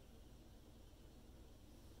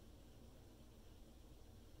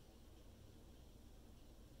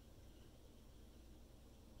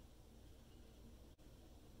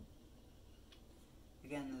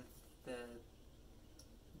 Again,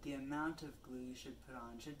 the amount of glue you should put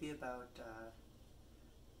on should be about,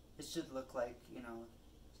 it should look like, you know,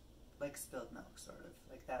 like spilled milk, sort of,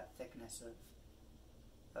 like that thickness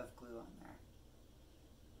of glue on there.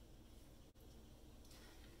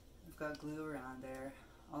 I've got glue around there,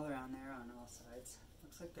 all around there on all sides.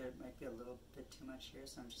 Looks like there might be a little bit too much here,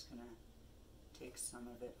 so I'm just going to take some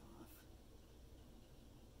of it off.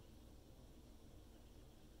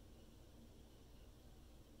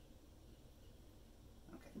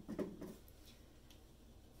 Okay.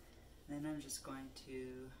 Then I'm just going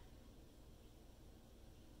to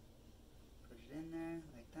put it in there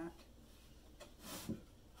like that. Make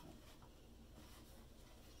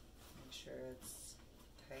sure it's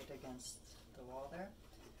tight against the wall there.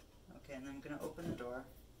 Okay, and then I'm going to open the door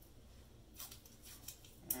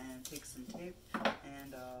and take some tape,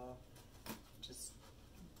 and I'll just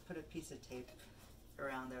put a piece of tape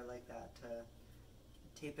around there like that to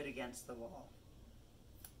tape it against the wall.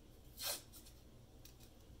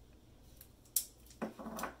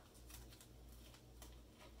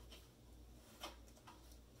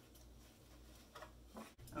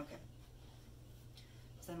 Okay,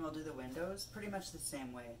 so then we'll do the windows pretty much the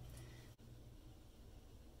same way.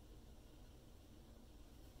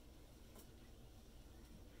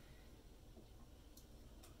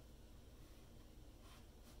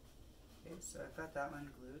 Okay, so I've got that one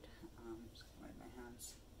glued. Just gonna wipe my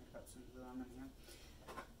hands. I've got some glue on them here.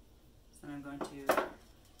 So then I'm going to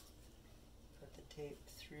put the tape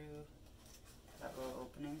through that little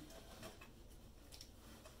opening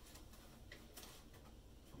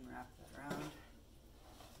and wrap that around.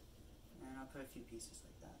 And I'll put a few pieces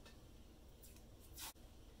like that.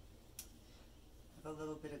 I have a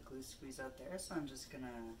little bit of glue squeeze out there, so I'm just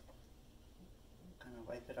gonna kind of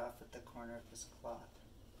wipe it off with the corner of this cloth.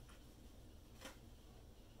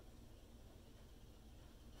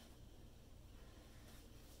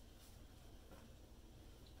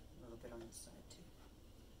 A little bit on this side too.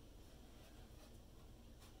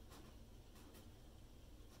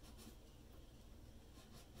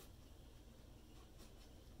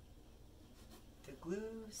 The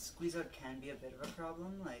glue squeeze out can be a bit of a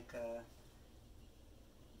problem, like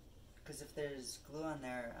because if there's glue on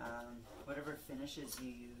there, whatever finishes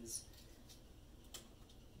you use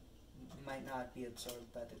might not be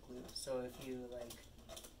absorbed by the glue. So if you like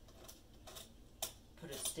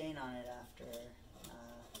put a stain on it after,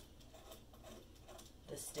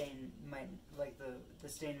 the stain might, like the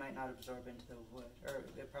stain might not absorb into the wood, or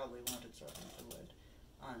it probably won't absorb into the wood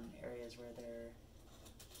on areas where there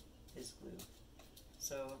is glue.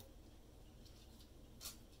 So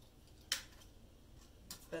it's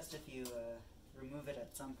best if you remove it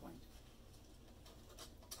at some point.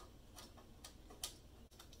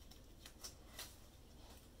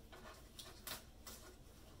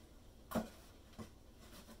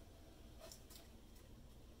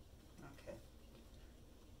 Okay.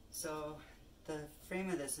 So the frame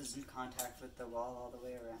of this is in contact with the wall all the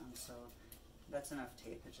way around, so that's enough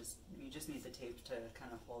tape. You just need the tape to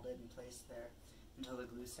kind of hold it in place there until the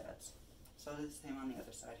glue sets. So I'll do the same on the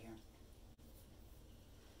other side here.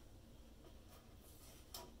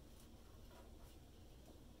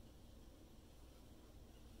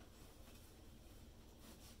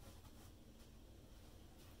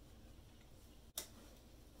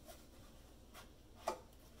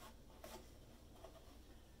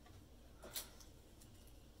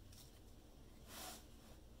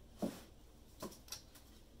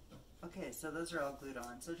 Okay, so those are all glued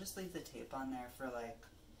on. So just leave the tape on there for like,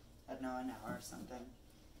 I don't know, an hour or something.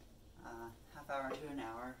 Half hour to an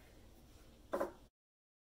hour.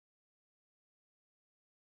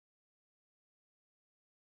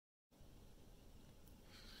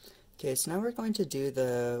 Okay, so now we're going to do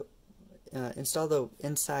the install the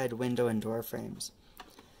inside window and door frames.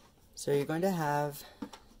 So you're going to have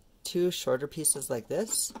two shorter pieces like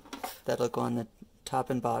this that'll go on the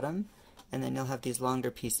top and bottom, and then you'll have these longer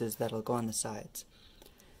pieces that'll go on the sides.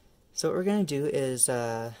 So what we're going to do is,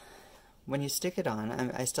 when you stick it on,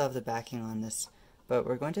 I still have the backing on this, but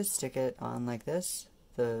we're going to stick it on like this,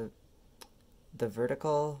 the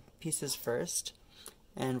vertical pieces first,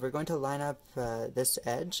 and we're going to line up this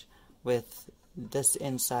edge with this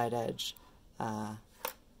inside edge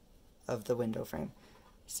of the window frame.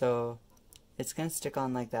 So it's going to stick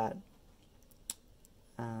on like that.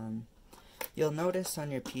 You'll notice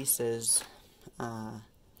on your pieces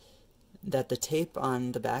that the tape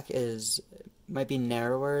on the back might be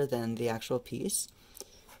narrower than the actual piece.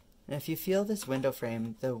 And if you feel this window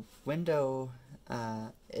frame, the window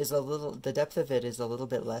the depth of it is a little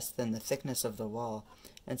bit less than the thickness of the wall.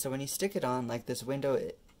 And so when you stick it on, like, this window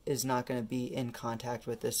is not going to be in contact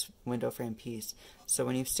with this window frame piece. So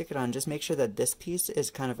when you stick it on, just make sure that this piece is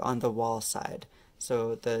kind of on the wall side.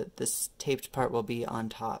 So this taped part will be on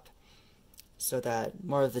top, so that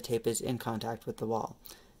more of the tape is in contact with the wall.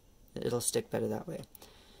 It'll stick better that way.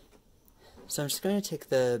 So I'm just going to take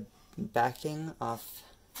the backing off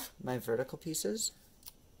my vertical pieces,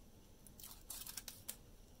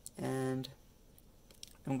 and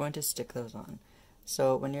I'm going to stick those on.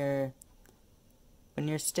 So when you're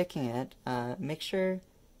sticking it, make sure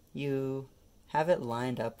you have it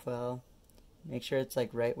lined up well. Make sure it's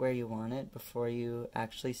like right where you want it before you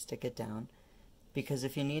actually stick it down, because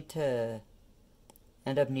if you need to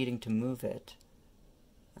end up needing to move it,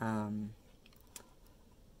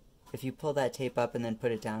 if you pull that tape up and then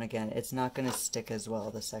put it down again, it's not going to stick as well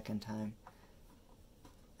the second time.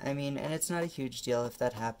 I mean, and it's not a huge deal if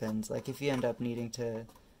that happens. Like, if you end up needing to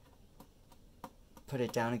put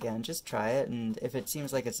it down again, just try it, and if it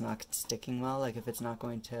seems like it's not sticking well, like if it's not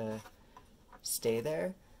going to stay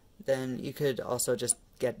there, then you could also just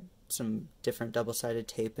get some different double-sided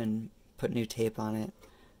tape and put new tape on it.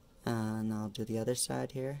 And I'll do the other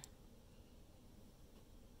side here.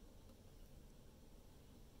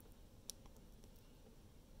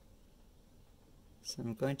 So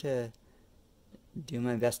I'm going to do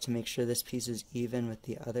my best to make sure this piece is even with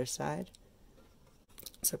the other side.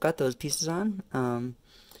 So I've got those pieces on.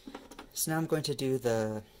 So now I'm going to do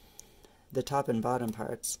the top and bottom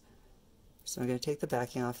parts. So I'm going to take the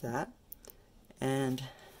backing off that, and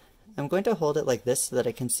I'm going to hold it like this so that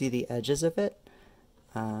I can see the edges of it.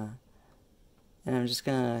 And I'm just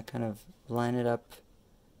going to kind of line it up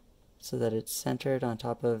so that it's centered on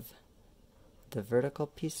top of the vertical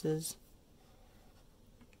pieces.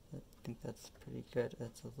 I think that's pretty good.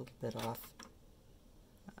 That's a little bit off.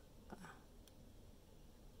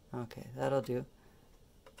 Okay, that'll do.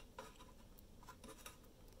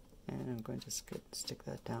 And I'm going to stick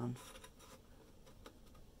that down.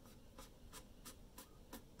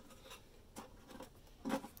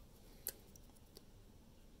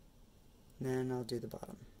 Then I'll do the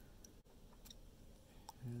bottom.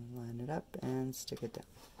 And line it up and stick it down.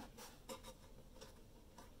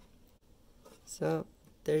 So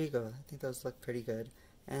there you go. I think those look pretty good.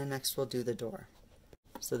 And next we'll do the door.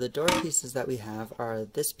 So the door pieces that we have are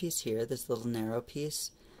this piece here, this little narrow piece.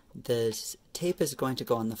 This tape is going to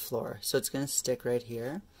go on the floor, so it's going to stick right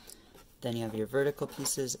here. Then you have your vertical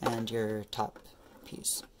pieces and your top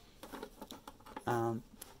piece.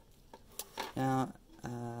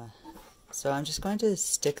 So I'm just going to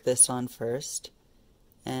stick this on first,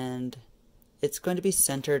 and it's going to be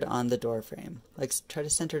centered on the door frame. Like, try to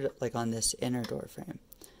center it like on this inner door frame,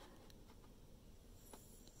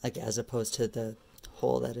 like as opposed to the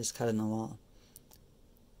hole that is cut in the wall,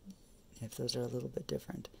 if those are a little bit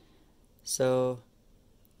different. So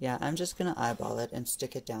yeah, I'm just going to eyeball it and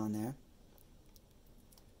stick it down there.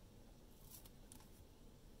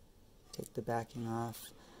 Take the backing off,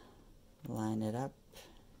 line it up,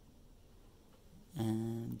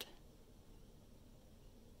 and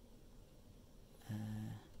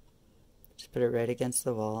just put it right against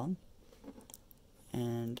the wall.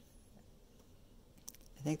 And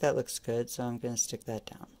I think that looks good, so I'm going to stick that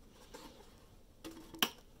down.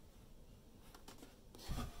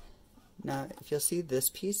 Now, if you'll see this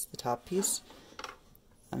piece, the top piece,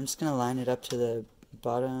 I'm just going to line it up to the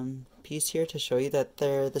bottom piece here to show you that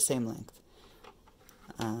they're the same length.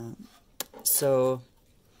 So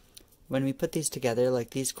when we put these together, like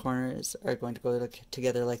these corners are going to go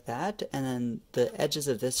together like that, and then the edges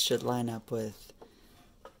of this should line up with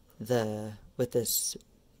this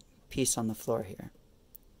piece on the floor here.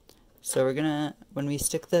 So we're gonna, when we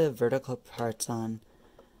stick the vertical parts on,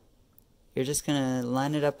 you're just gonna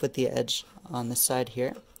line it up with the edge on the side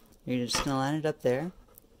here. You're just gonna line it up there,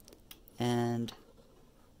 and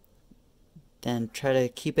then try to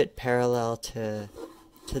keep it parallel to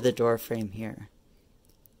the door frame here.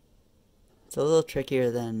 It's a little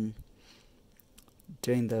trickier than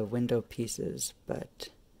doing the window pieces, but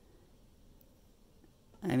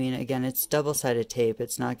I mean, again, it's double-sided tape.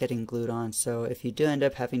 It's not getting glued on, so if you do end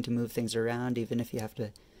up having to move things around, even if you have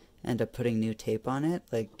to end up putting new tape on it,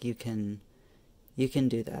 like you can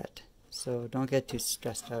do that. So don't get too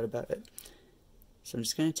stressed out about it. So I'm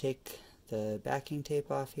just going to take the backing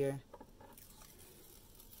tape off here,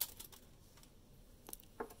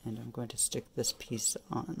 and I'm going to stick this piece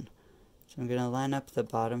on. So I'm going to line up the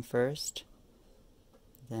bottom first,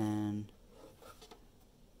 then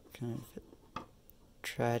kind of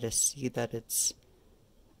try to see that it's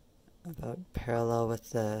about parallel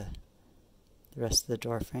with the rest of the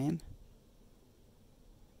door frame.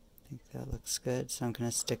 I think that looks good, so I'm going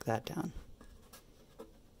to stick that down.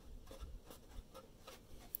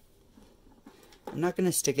 I'm not going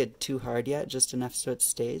to stick it too hard yet, just enough so it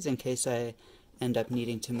stays in case I end up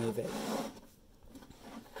needing to move it.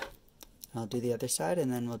 I'll do the other side and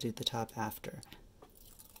then we'll do the top after.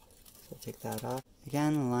 So I'll take that off.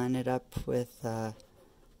 Again, line it up with the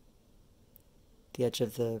edge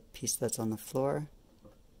of the piece that's on the floor.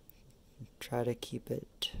 Try to keep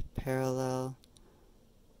it parallel.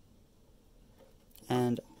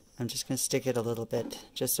 And I'm just going to stick it a little bit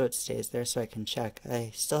just so it stays there so I can check.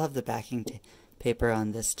 I still have the backing paper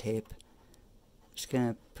on this tape. I'm just going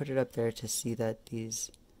to put it up there to see that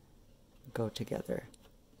these go together.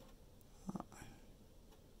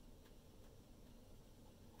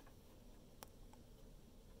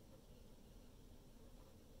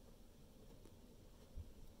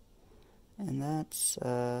 And that's,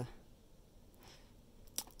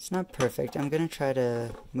 it's not perfect. I'm going to try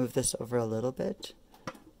to move this over a little bit.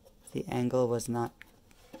 The angle was not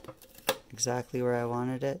exactly where I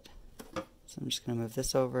wanted it. So I'm just going to move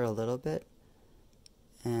this over a little bit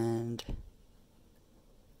and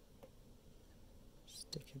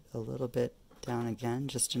stick it a little bit down again,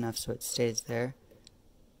 just enough so it stays there.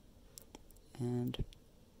 And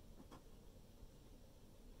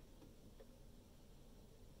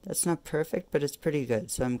that's not perfect, but it's pretty good.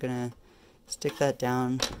 So I'm going to stick that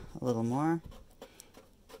down a little more.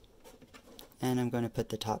 And I'm going to put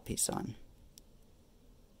the top piece on.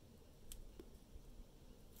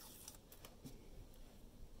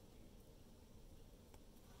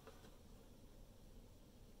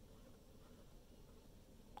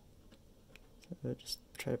 So we'll just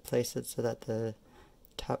try to place it so that the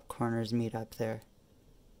top corners meet up there.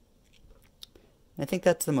 I think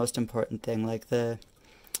that's the most important thing. Like the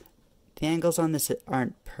angles on this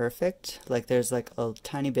aren't perfect. Like there's like a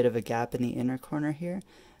tiny bit of a gap in the inner corner here,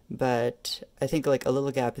 but I think like a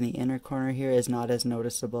little gap in the inner corner here is not as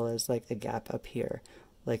noticeable as like a gap up here.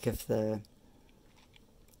 Like if the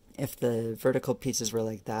vertical pieces were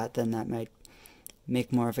like that, then that might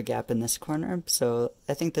make more of a gap in this corner. So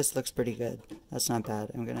I think this looks pretty good. That's not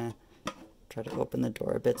bad. I'm gonna try to open the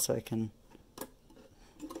door a bit so I can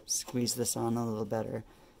squeeze this on a little better.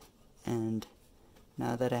 And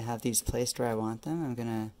now that I have these placed where I want them, I'm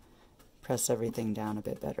gonna press everything down a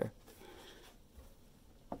bit better.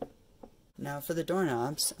 Now for the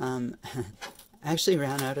doorknobs, I actually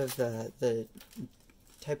ran out of the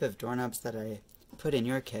type of doorknobs that I put in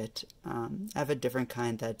your kit. I have a different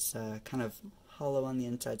kind that's kind of hollow on the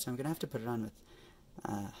inside, so I'm gonna have to put it on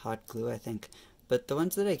with hot glue, I think. But the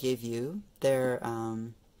ones that I gave you, they're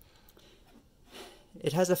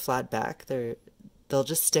it has a flat back. They'll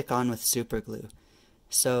just stick on with super glue.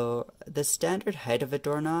 So the standard height of a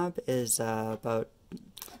doorknob is about,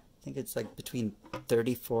 I think it's like between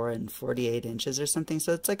 34 and 48 inches or something,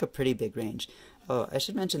 so it's like a pretty big range. Oh, I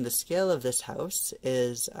should mention the scale of this house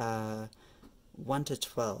is 1 to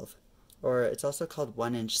 12, or it's also called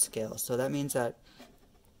 1-inch scale. So that means that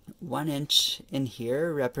 1 inch in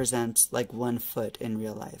here represents like 1 foot in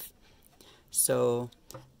real life. So,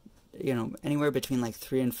 you know, anywhere between like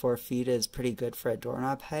 3 and 4 feet is pretty good for a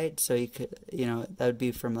doorknob height. So you could, you know, that would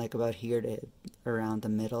be from like about here to around the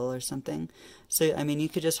middle or something. So, I mean, you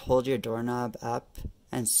could just hold your doorknob up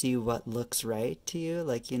and see what looks right to you.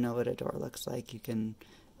 Like, you know what a door looks like. You can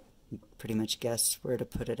pretty much guess where to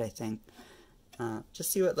put it, I think.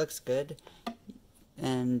 Just see what looks good.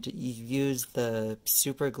 and you use the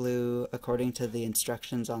super glue according to the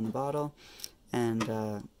instructions on the bottle, and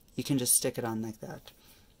you can just stick it on like that.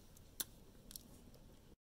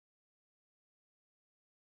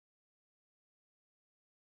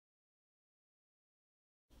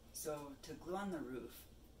 So to glue on the roof,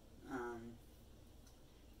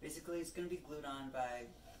 basically it's going to be glued on by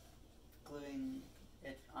gluing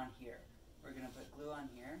it on here. We're going to put glue on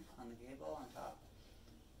here, on the gable, on top,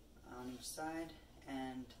 on each side,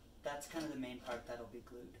 and that's kind of the main part that'll be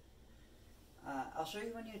glued. I'll show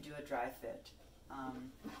you when you do a dry fit,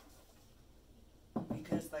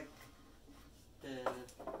 because like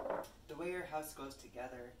the way your house goes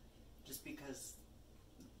together, just because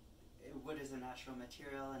wood is a natural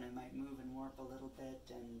material and it might move and warp a little bit,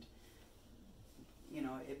 and you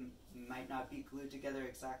know, it might not be glued together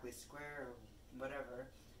exactly square or whatever.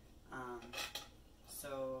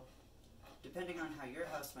 So depending on how your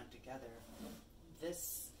house went together,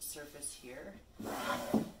 this surface here,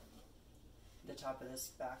 the top of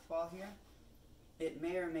this back wall here, it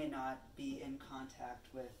may or may not be in contact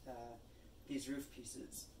with these roof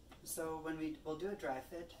pieces. So when we'll do a dry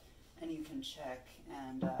fit, and you can check,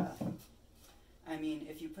 and I mean,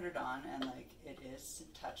 if you put it on and like it is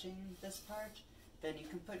touching this part, then you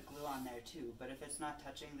can put glue on there too, but if it's not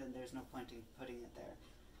touching, then there's no point in putting it there.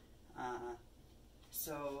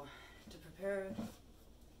 So to prepare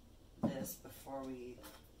this before we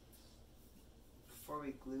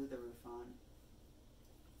glue the roof on,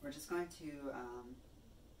 we're just going to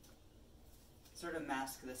sort of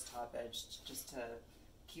mask this top edge just to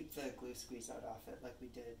keep the glue squeeze out off it like we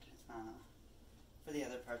did for the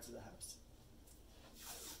other parts of the house.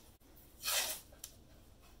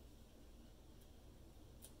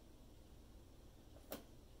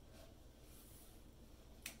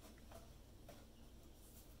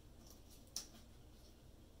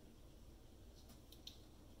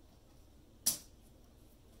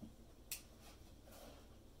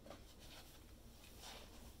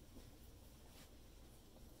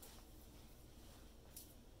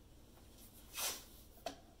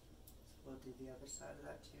 Do the other side of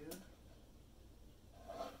that too.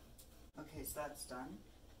 Okay, so that's done.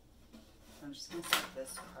 I'm just going to set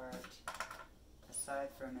this part aside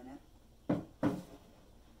for a minute.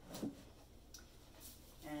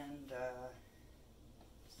 And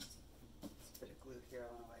it's a bit of glue here, I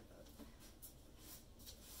want to wipe out.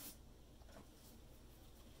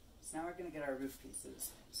 So now we're going to get our roof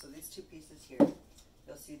pieces. So these two pieces here,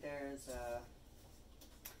 you'll see there's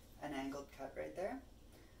an angled cut right there.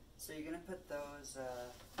 So you're going to put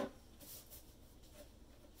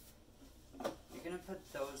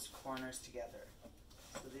those corners together.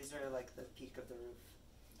 So these are like the peak of the roof.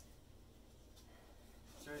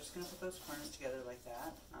 So we're just going to put those corners together like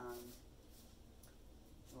that.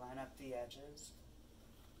 Line up the edges.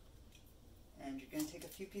 And you're going to take a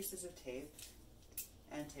few pieces of tape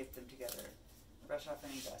and tape them together. Brush off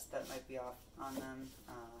any dust that might be off on them.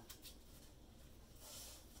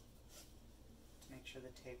 Make sure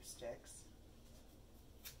the tape sticks.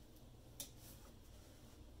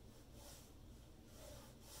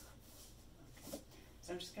 Okay.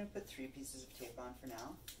 So I'm just going to put 3 pieces of tape on for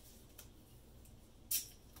now.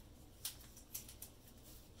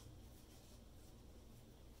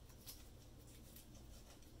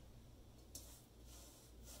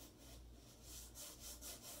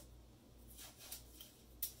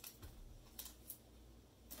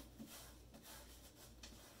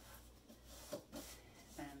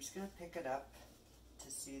 I'm just going to pick it up to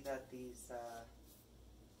see that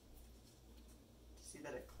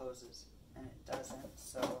it closes, and it doesn't.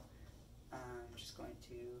 So I'm just going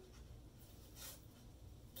to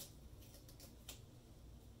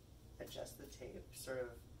adjust the tape, sort of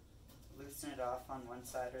loosen it off on one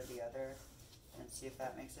side or the other, and see if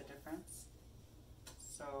that makes a difference.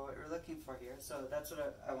 So what we're looking for here, so that's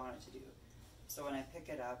what I want it to do. So when I pick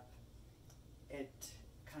it up, it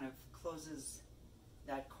kind of closes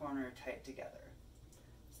that corner tight together.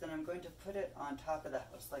 So then I'm going to put it on top of the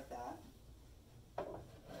house like that.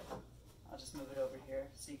 I'll just move it over here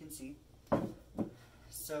so you can see.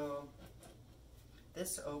 So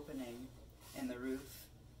this opening in the roof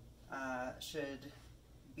should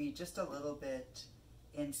be just a little bit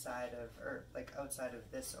inside of, or like outside of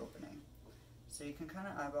this opening. So you can kind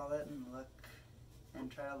of eyeball it and look and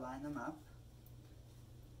try to line them up.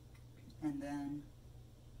 And then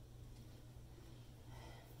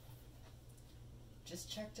just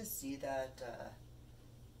check to see that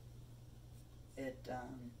it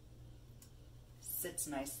sits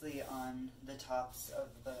nicely on the tops of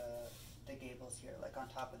the gables here, like on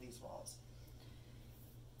top of these walls.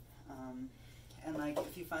 And like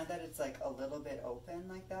if you find that it's like a little bit open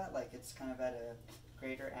like that, like it's kind of at a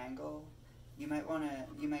greater angle, you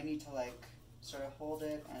might need to like sort of hold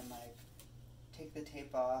it and like take the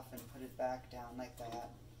tape off and put it back down like that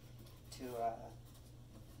to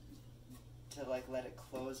like let it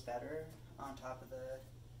close better on top of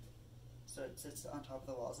so it sits on top of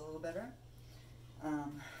the walls a little better.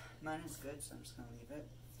 Mine is good, so I'm just going to leave it.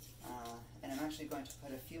 And I'm actually going to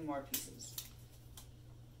put a few more pieces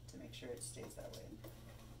to make sure it stays that way.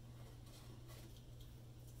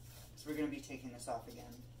 So we're going to be taking this off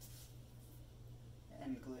again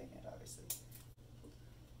and gluing it, obviously.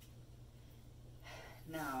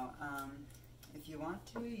 Now, if you want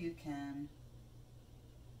to, you can,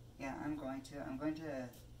 yeah, I'm going to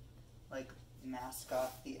like mask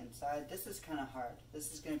off the inside. This is kind of hard.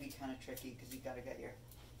 This is going to be kind of tricky because you've got to get your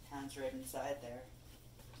hands right inside there.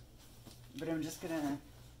 But I'm just going to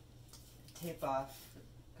tape off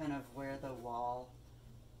kind of where the wall,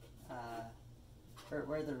 or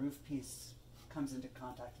where the roof piece comes into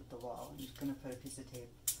contact with the wall. I'm just going to put a piece of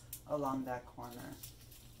tape along that corner,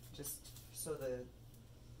 just so the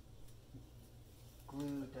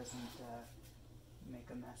glue doesn't make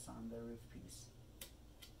a mess on the roof piece.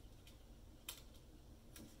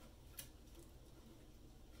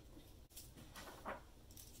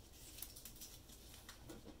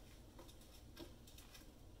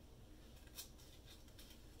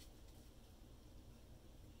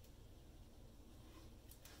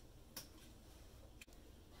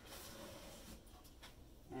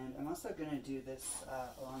 And I'm also going to do this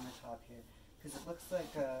along the top here, because it looks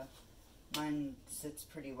like mine sits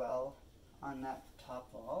pretty well on that top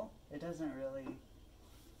wall. It doesn't really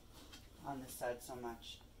on this side so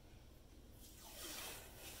much.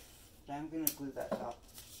 But I'm going to glue that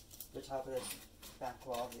the top of this back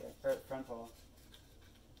wall here, or front wall.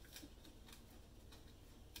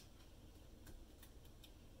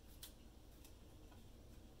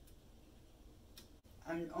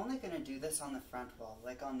 I'm only going to do this on the front wall,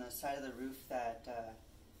 like on the side of the roof that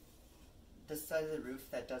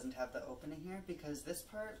doesn't have the opening here, because this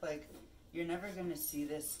part, like, you're never going to see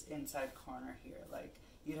this inside corner here. Like,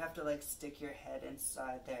 you'd have to like stick your head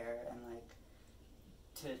inside there, and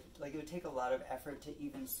it would take a lot of effort to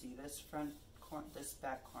even see this this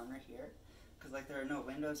back corner here, because like there are no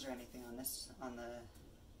windows or anything on the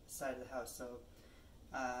side of the house. So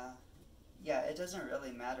yeah, it doesn't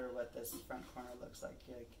really matter what this front corner looks like,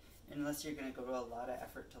 unless you're going to go to a lot of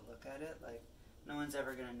effort to look at it. Like, no one's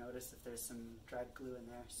ever going to notice if there's some dried glue in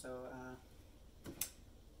there. So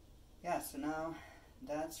yeah, so now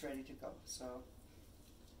that's ready to go. So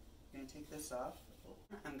I'm going to take this off.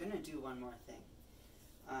 I'm going to do one more thing,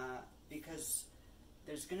 because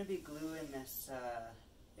there's going to be glue in this,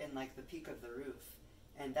 in like the peak of the roof,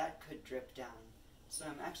 and that could drip down. So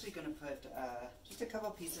I'm actually going to put just a couple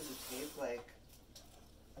pieces of tape, like,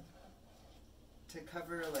 to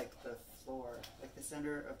cover like the floor, like the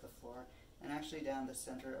center of the floor, and actually down the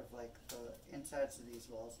center of like the insides of these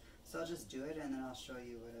walls. So I'll just do it, and then I'll show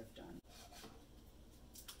you what I've done.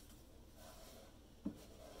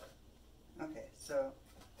 Okay, so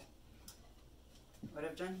what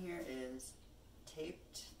I've done here is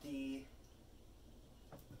taped the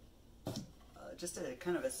just a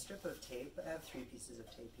kind of a strip of tape. I have 3 pieces of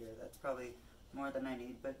tape here. That's probably more than I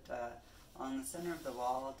need, but on the center of the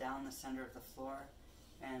wall, down the center of the floor,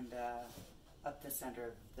 and up the center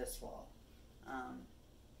of this wall.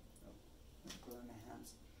 Glue in my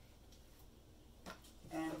hands.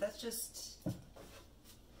 And that's just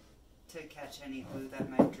to catch any glue that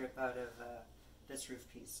might drip out of this roof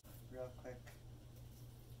piece. Real quick,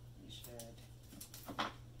 we should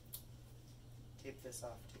tape this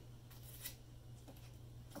off too.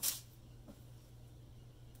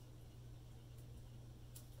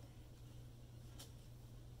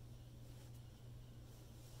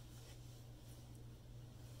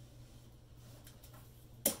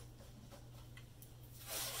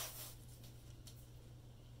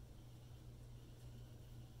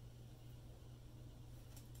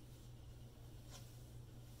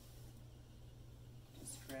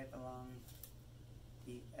 Right along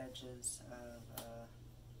the edges of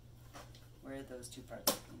where those 2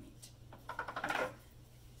 parts can meet. Okay,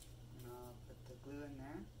 and I'll put the glue in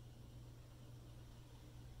there.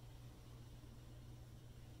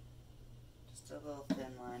 Just a little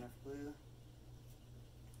thin line of glue,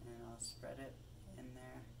 and I'll spread it in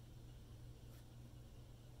there.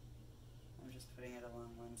 I'm just putting it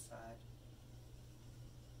along one side.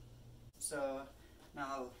 So now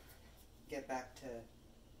I'll get back to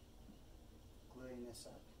gluing this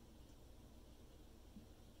up.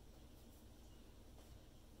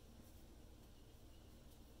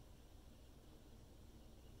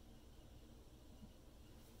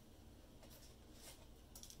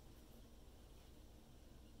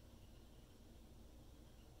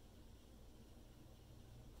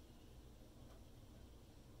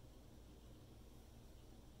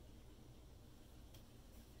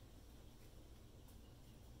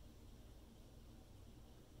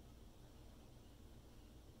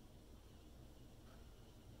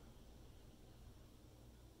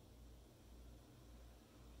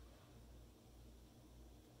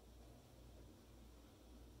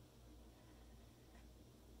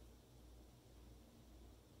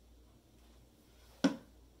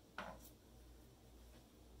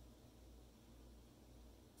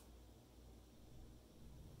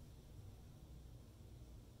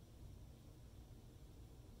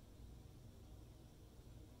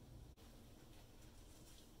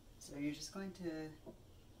 So you're just going to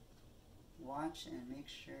watch and make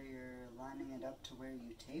sure you're lining it up to where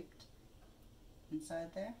you taped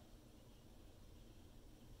inside there.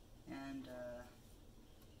 And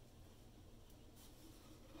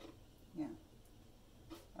yeah.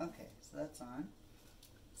 Okay, so that's on.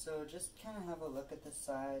 So just kind of have a look at the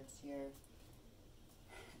sides here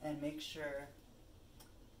and make sure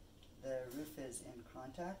the roof is in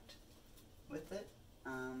contact with it.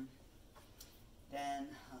 Then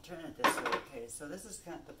I'll turn it this way. Okay, so this is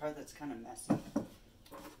kind of the part that's kind of messy.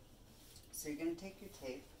 So you're going to take your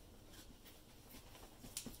tape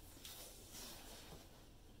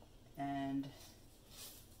and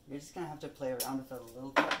you're just going to have to play around with it a little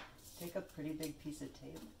bit. Take a pretty big piece of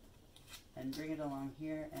tape and bring it along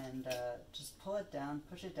here and just pull it down,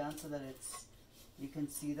 push it down so that you can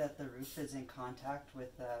see that the roof is in contact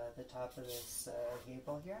with the top of this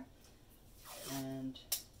gable here. And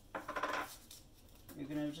you're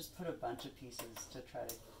going to just put a bunch of pieces to try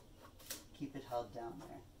to keep it held down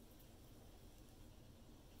there.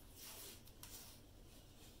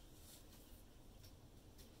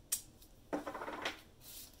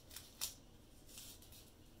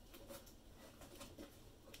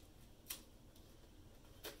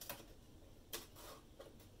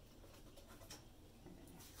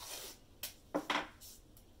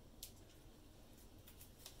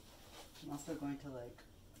 I'm also going to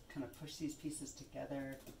kind of push these pieces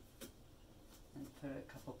together and put a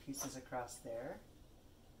couple pieces across there.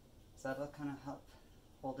 So that'll kind of help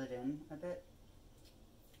hold it in a bit.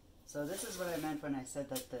 So this is what I meant when I said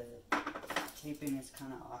that the taping is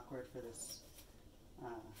kind of awkward for this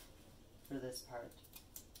part.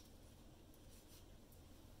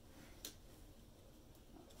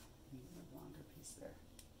 Need a longer piece there.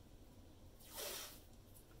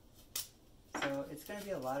 So it's going to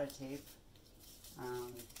be a lot of tape,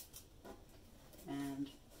 and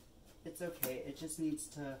it's okay. It just needs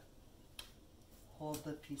to hold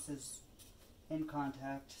the pieces in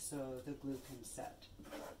contact so the glue can set.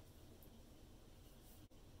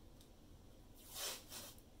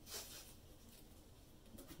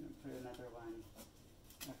 I'm going to put another one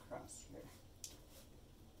across here.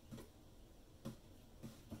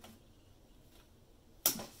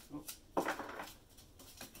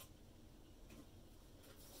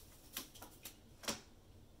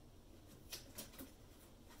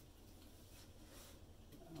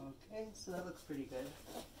 Okay, so that looks pretty good.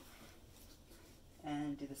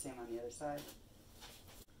 And do the same on the other side.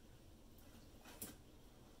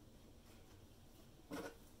 So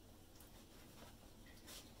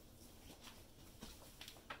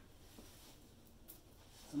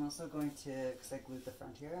I'm also going to, because I glued the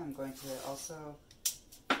front here, I'm going to also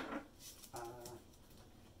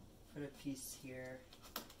put a piece here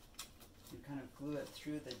and kind of glue it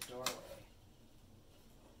through the doorway.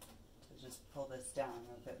 So just pull this down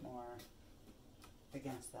a bit more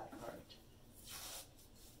against that part.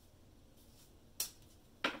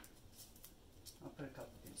 I'll put a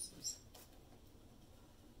couple pieces.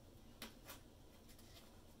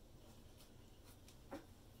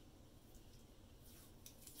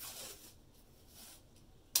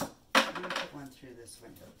 I'm going to put one through this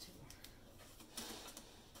window too.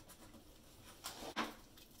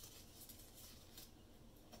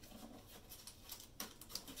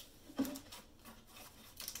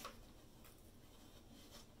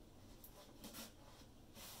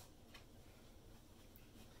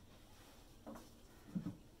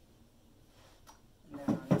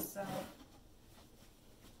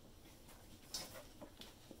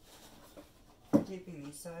 Taping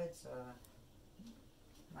these sides,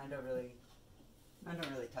 I don't really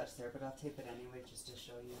touch there, but I'll tape it anyway just to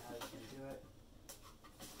show you how you can do it.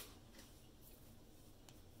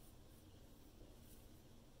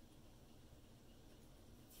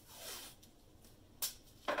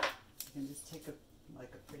 You can just take a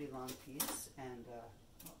pretty long piece and oh,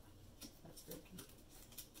 that's breaking.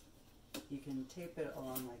 You can tape it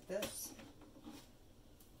along like this.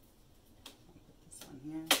 I'll put this one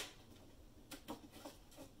here.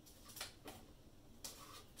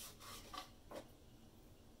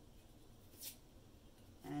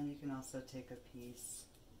 And you can also take a piece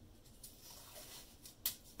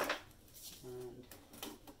and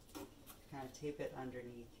kind of tape it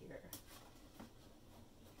underneath here.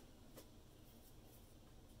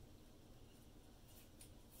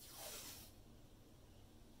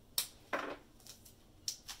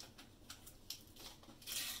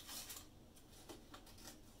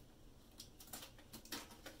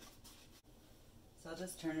 So I'll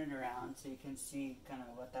just turn it around so you can see kind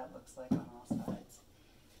of what that looks like on all sides.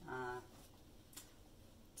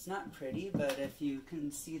 It's not pretty, but if you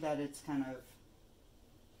can see that it's kind of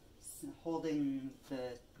holding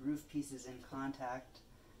the roof pieces in contact,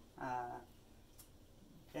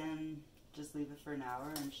 then just leave it for an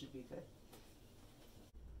hour and it should be good.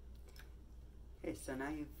 Okay, so now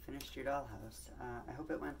you've finished your dollhouse. I hope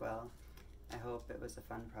it went well. I hope it was a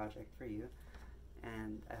fun project for you,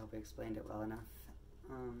 and I hope I explained it well enough.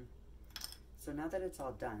 So now that it's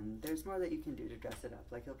all done, there's more that you can do to dress it up.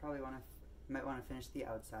 Like you'll probably might want to finish the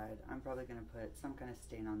outside. I'm probably going to put some kind of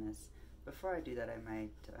stain on this. Before I do that, I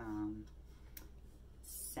might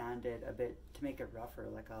sand it a bit to make it rougher.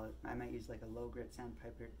 Like I might use like a low grit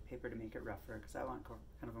sandpaper to make it rougher because I want kind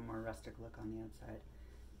of a more rustic look on the outside.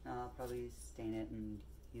 I'll probably stain it and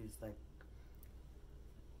use like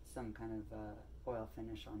some kind of oil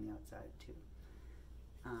finish on the outside too.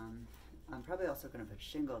 I'm probably also going to put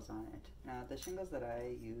shingles on it. Now the shingles that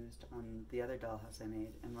I used on the other dollhouse I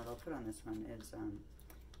made, and what I'll put on this one is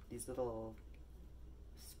these little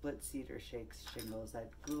split cedar shakes shingles that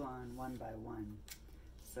glue on one by one.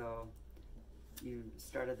 So you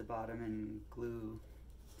start at the bottom and glue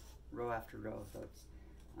row after row of those.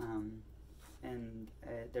 And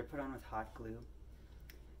they're put on with hot glue.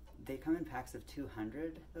 They come in packs of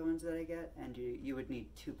 200, the ones that I get, and you would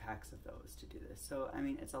need 2 packs of those to do this. So, I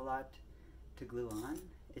mean, it's a lot to glue on.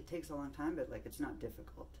 It takes a long time, but like it's not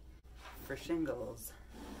difficult. For shingles,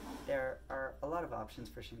 there are a lot of options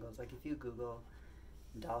for shingles. Like if you Google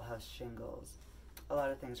dollhouse shingles, a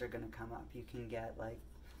lot of things are going to come up. You can get like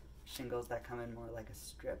shingles that come in more like a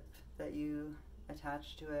strip that you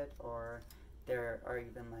attach to it, or there are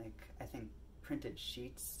even like, I think, printed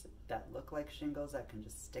sheets that look like shingles that can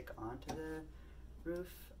just stick onto the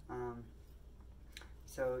roof.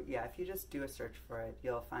 So yeah, if you just do a search for it,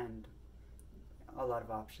 you'll find a lot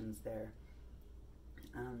of options there.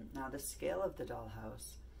 Now the scale of the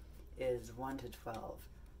dollhouse is 1 to 12,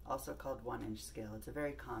 also called 1-inch scale. It's a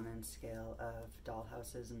very common scale of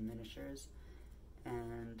dollhouses and miniatures,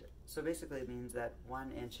 and so basically it means that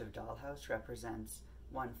 1 inch of dollhouse represents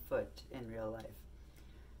 1 foot in real life.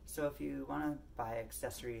 So if you want to buy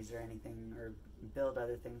accessories or anything, or build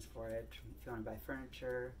other things for it, if you want to buy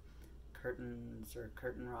furniture, curtains or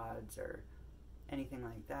curtain rods or anything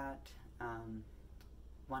like that,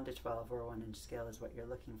 1 to 12 or 1-inch scale is what you're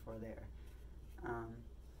looking for there.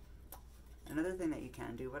 Another thing that you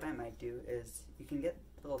can do, what I might do, is you can get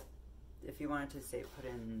little, if you wanted to say put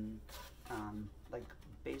in like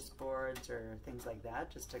baseboards or things like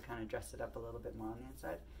that, just to kind of dress it up a little bit more on the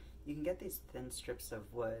inside, you can get these thin strips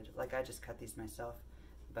of wood. Like I just cut these myself,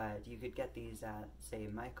 but you could get these at, say,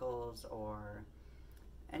 Michael's or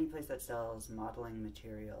any place that sells modeling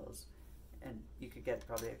materials, and you could get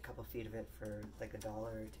probably a couple feet of it for like $1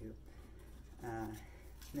 or $2. And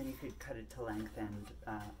then you could cut it to length and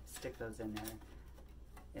stick those in there.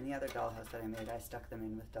 In the other dollhouse that I made, I stuck them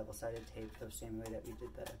in with double-sided tape the same way that we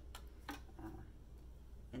did the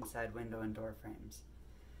inside window and door frames.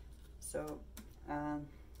 So I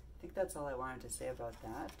think that's all I wanted to say about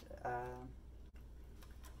that.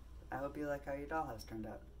 I hope you like how your dollhouse turned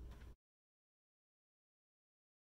out.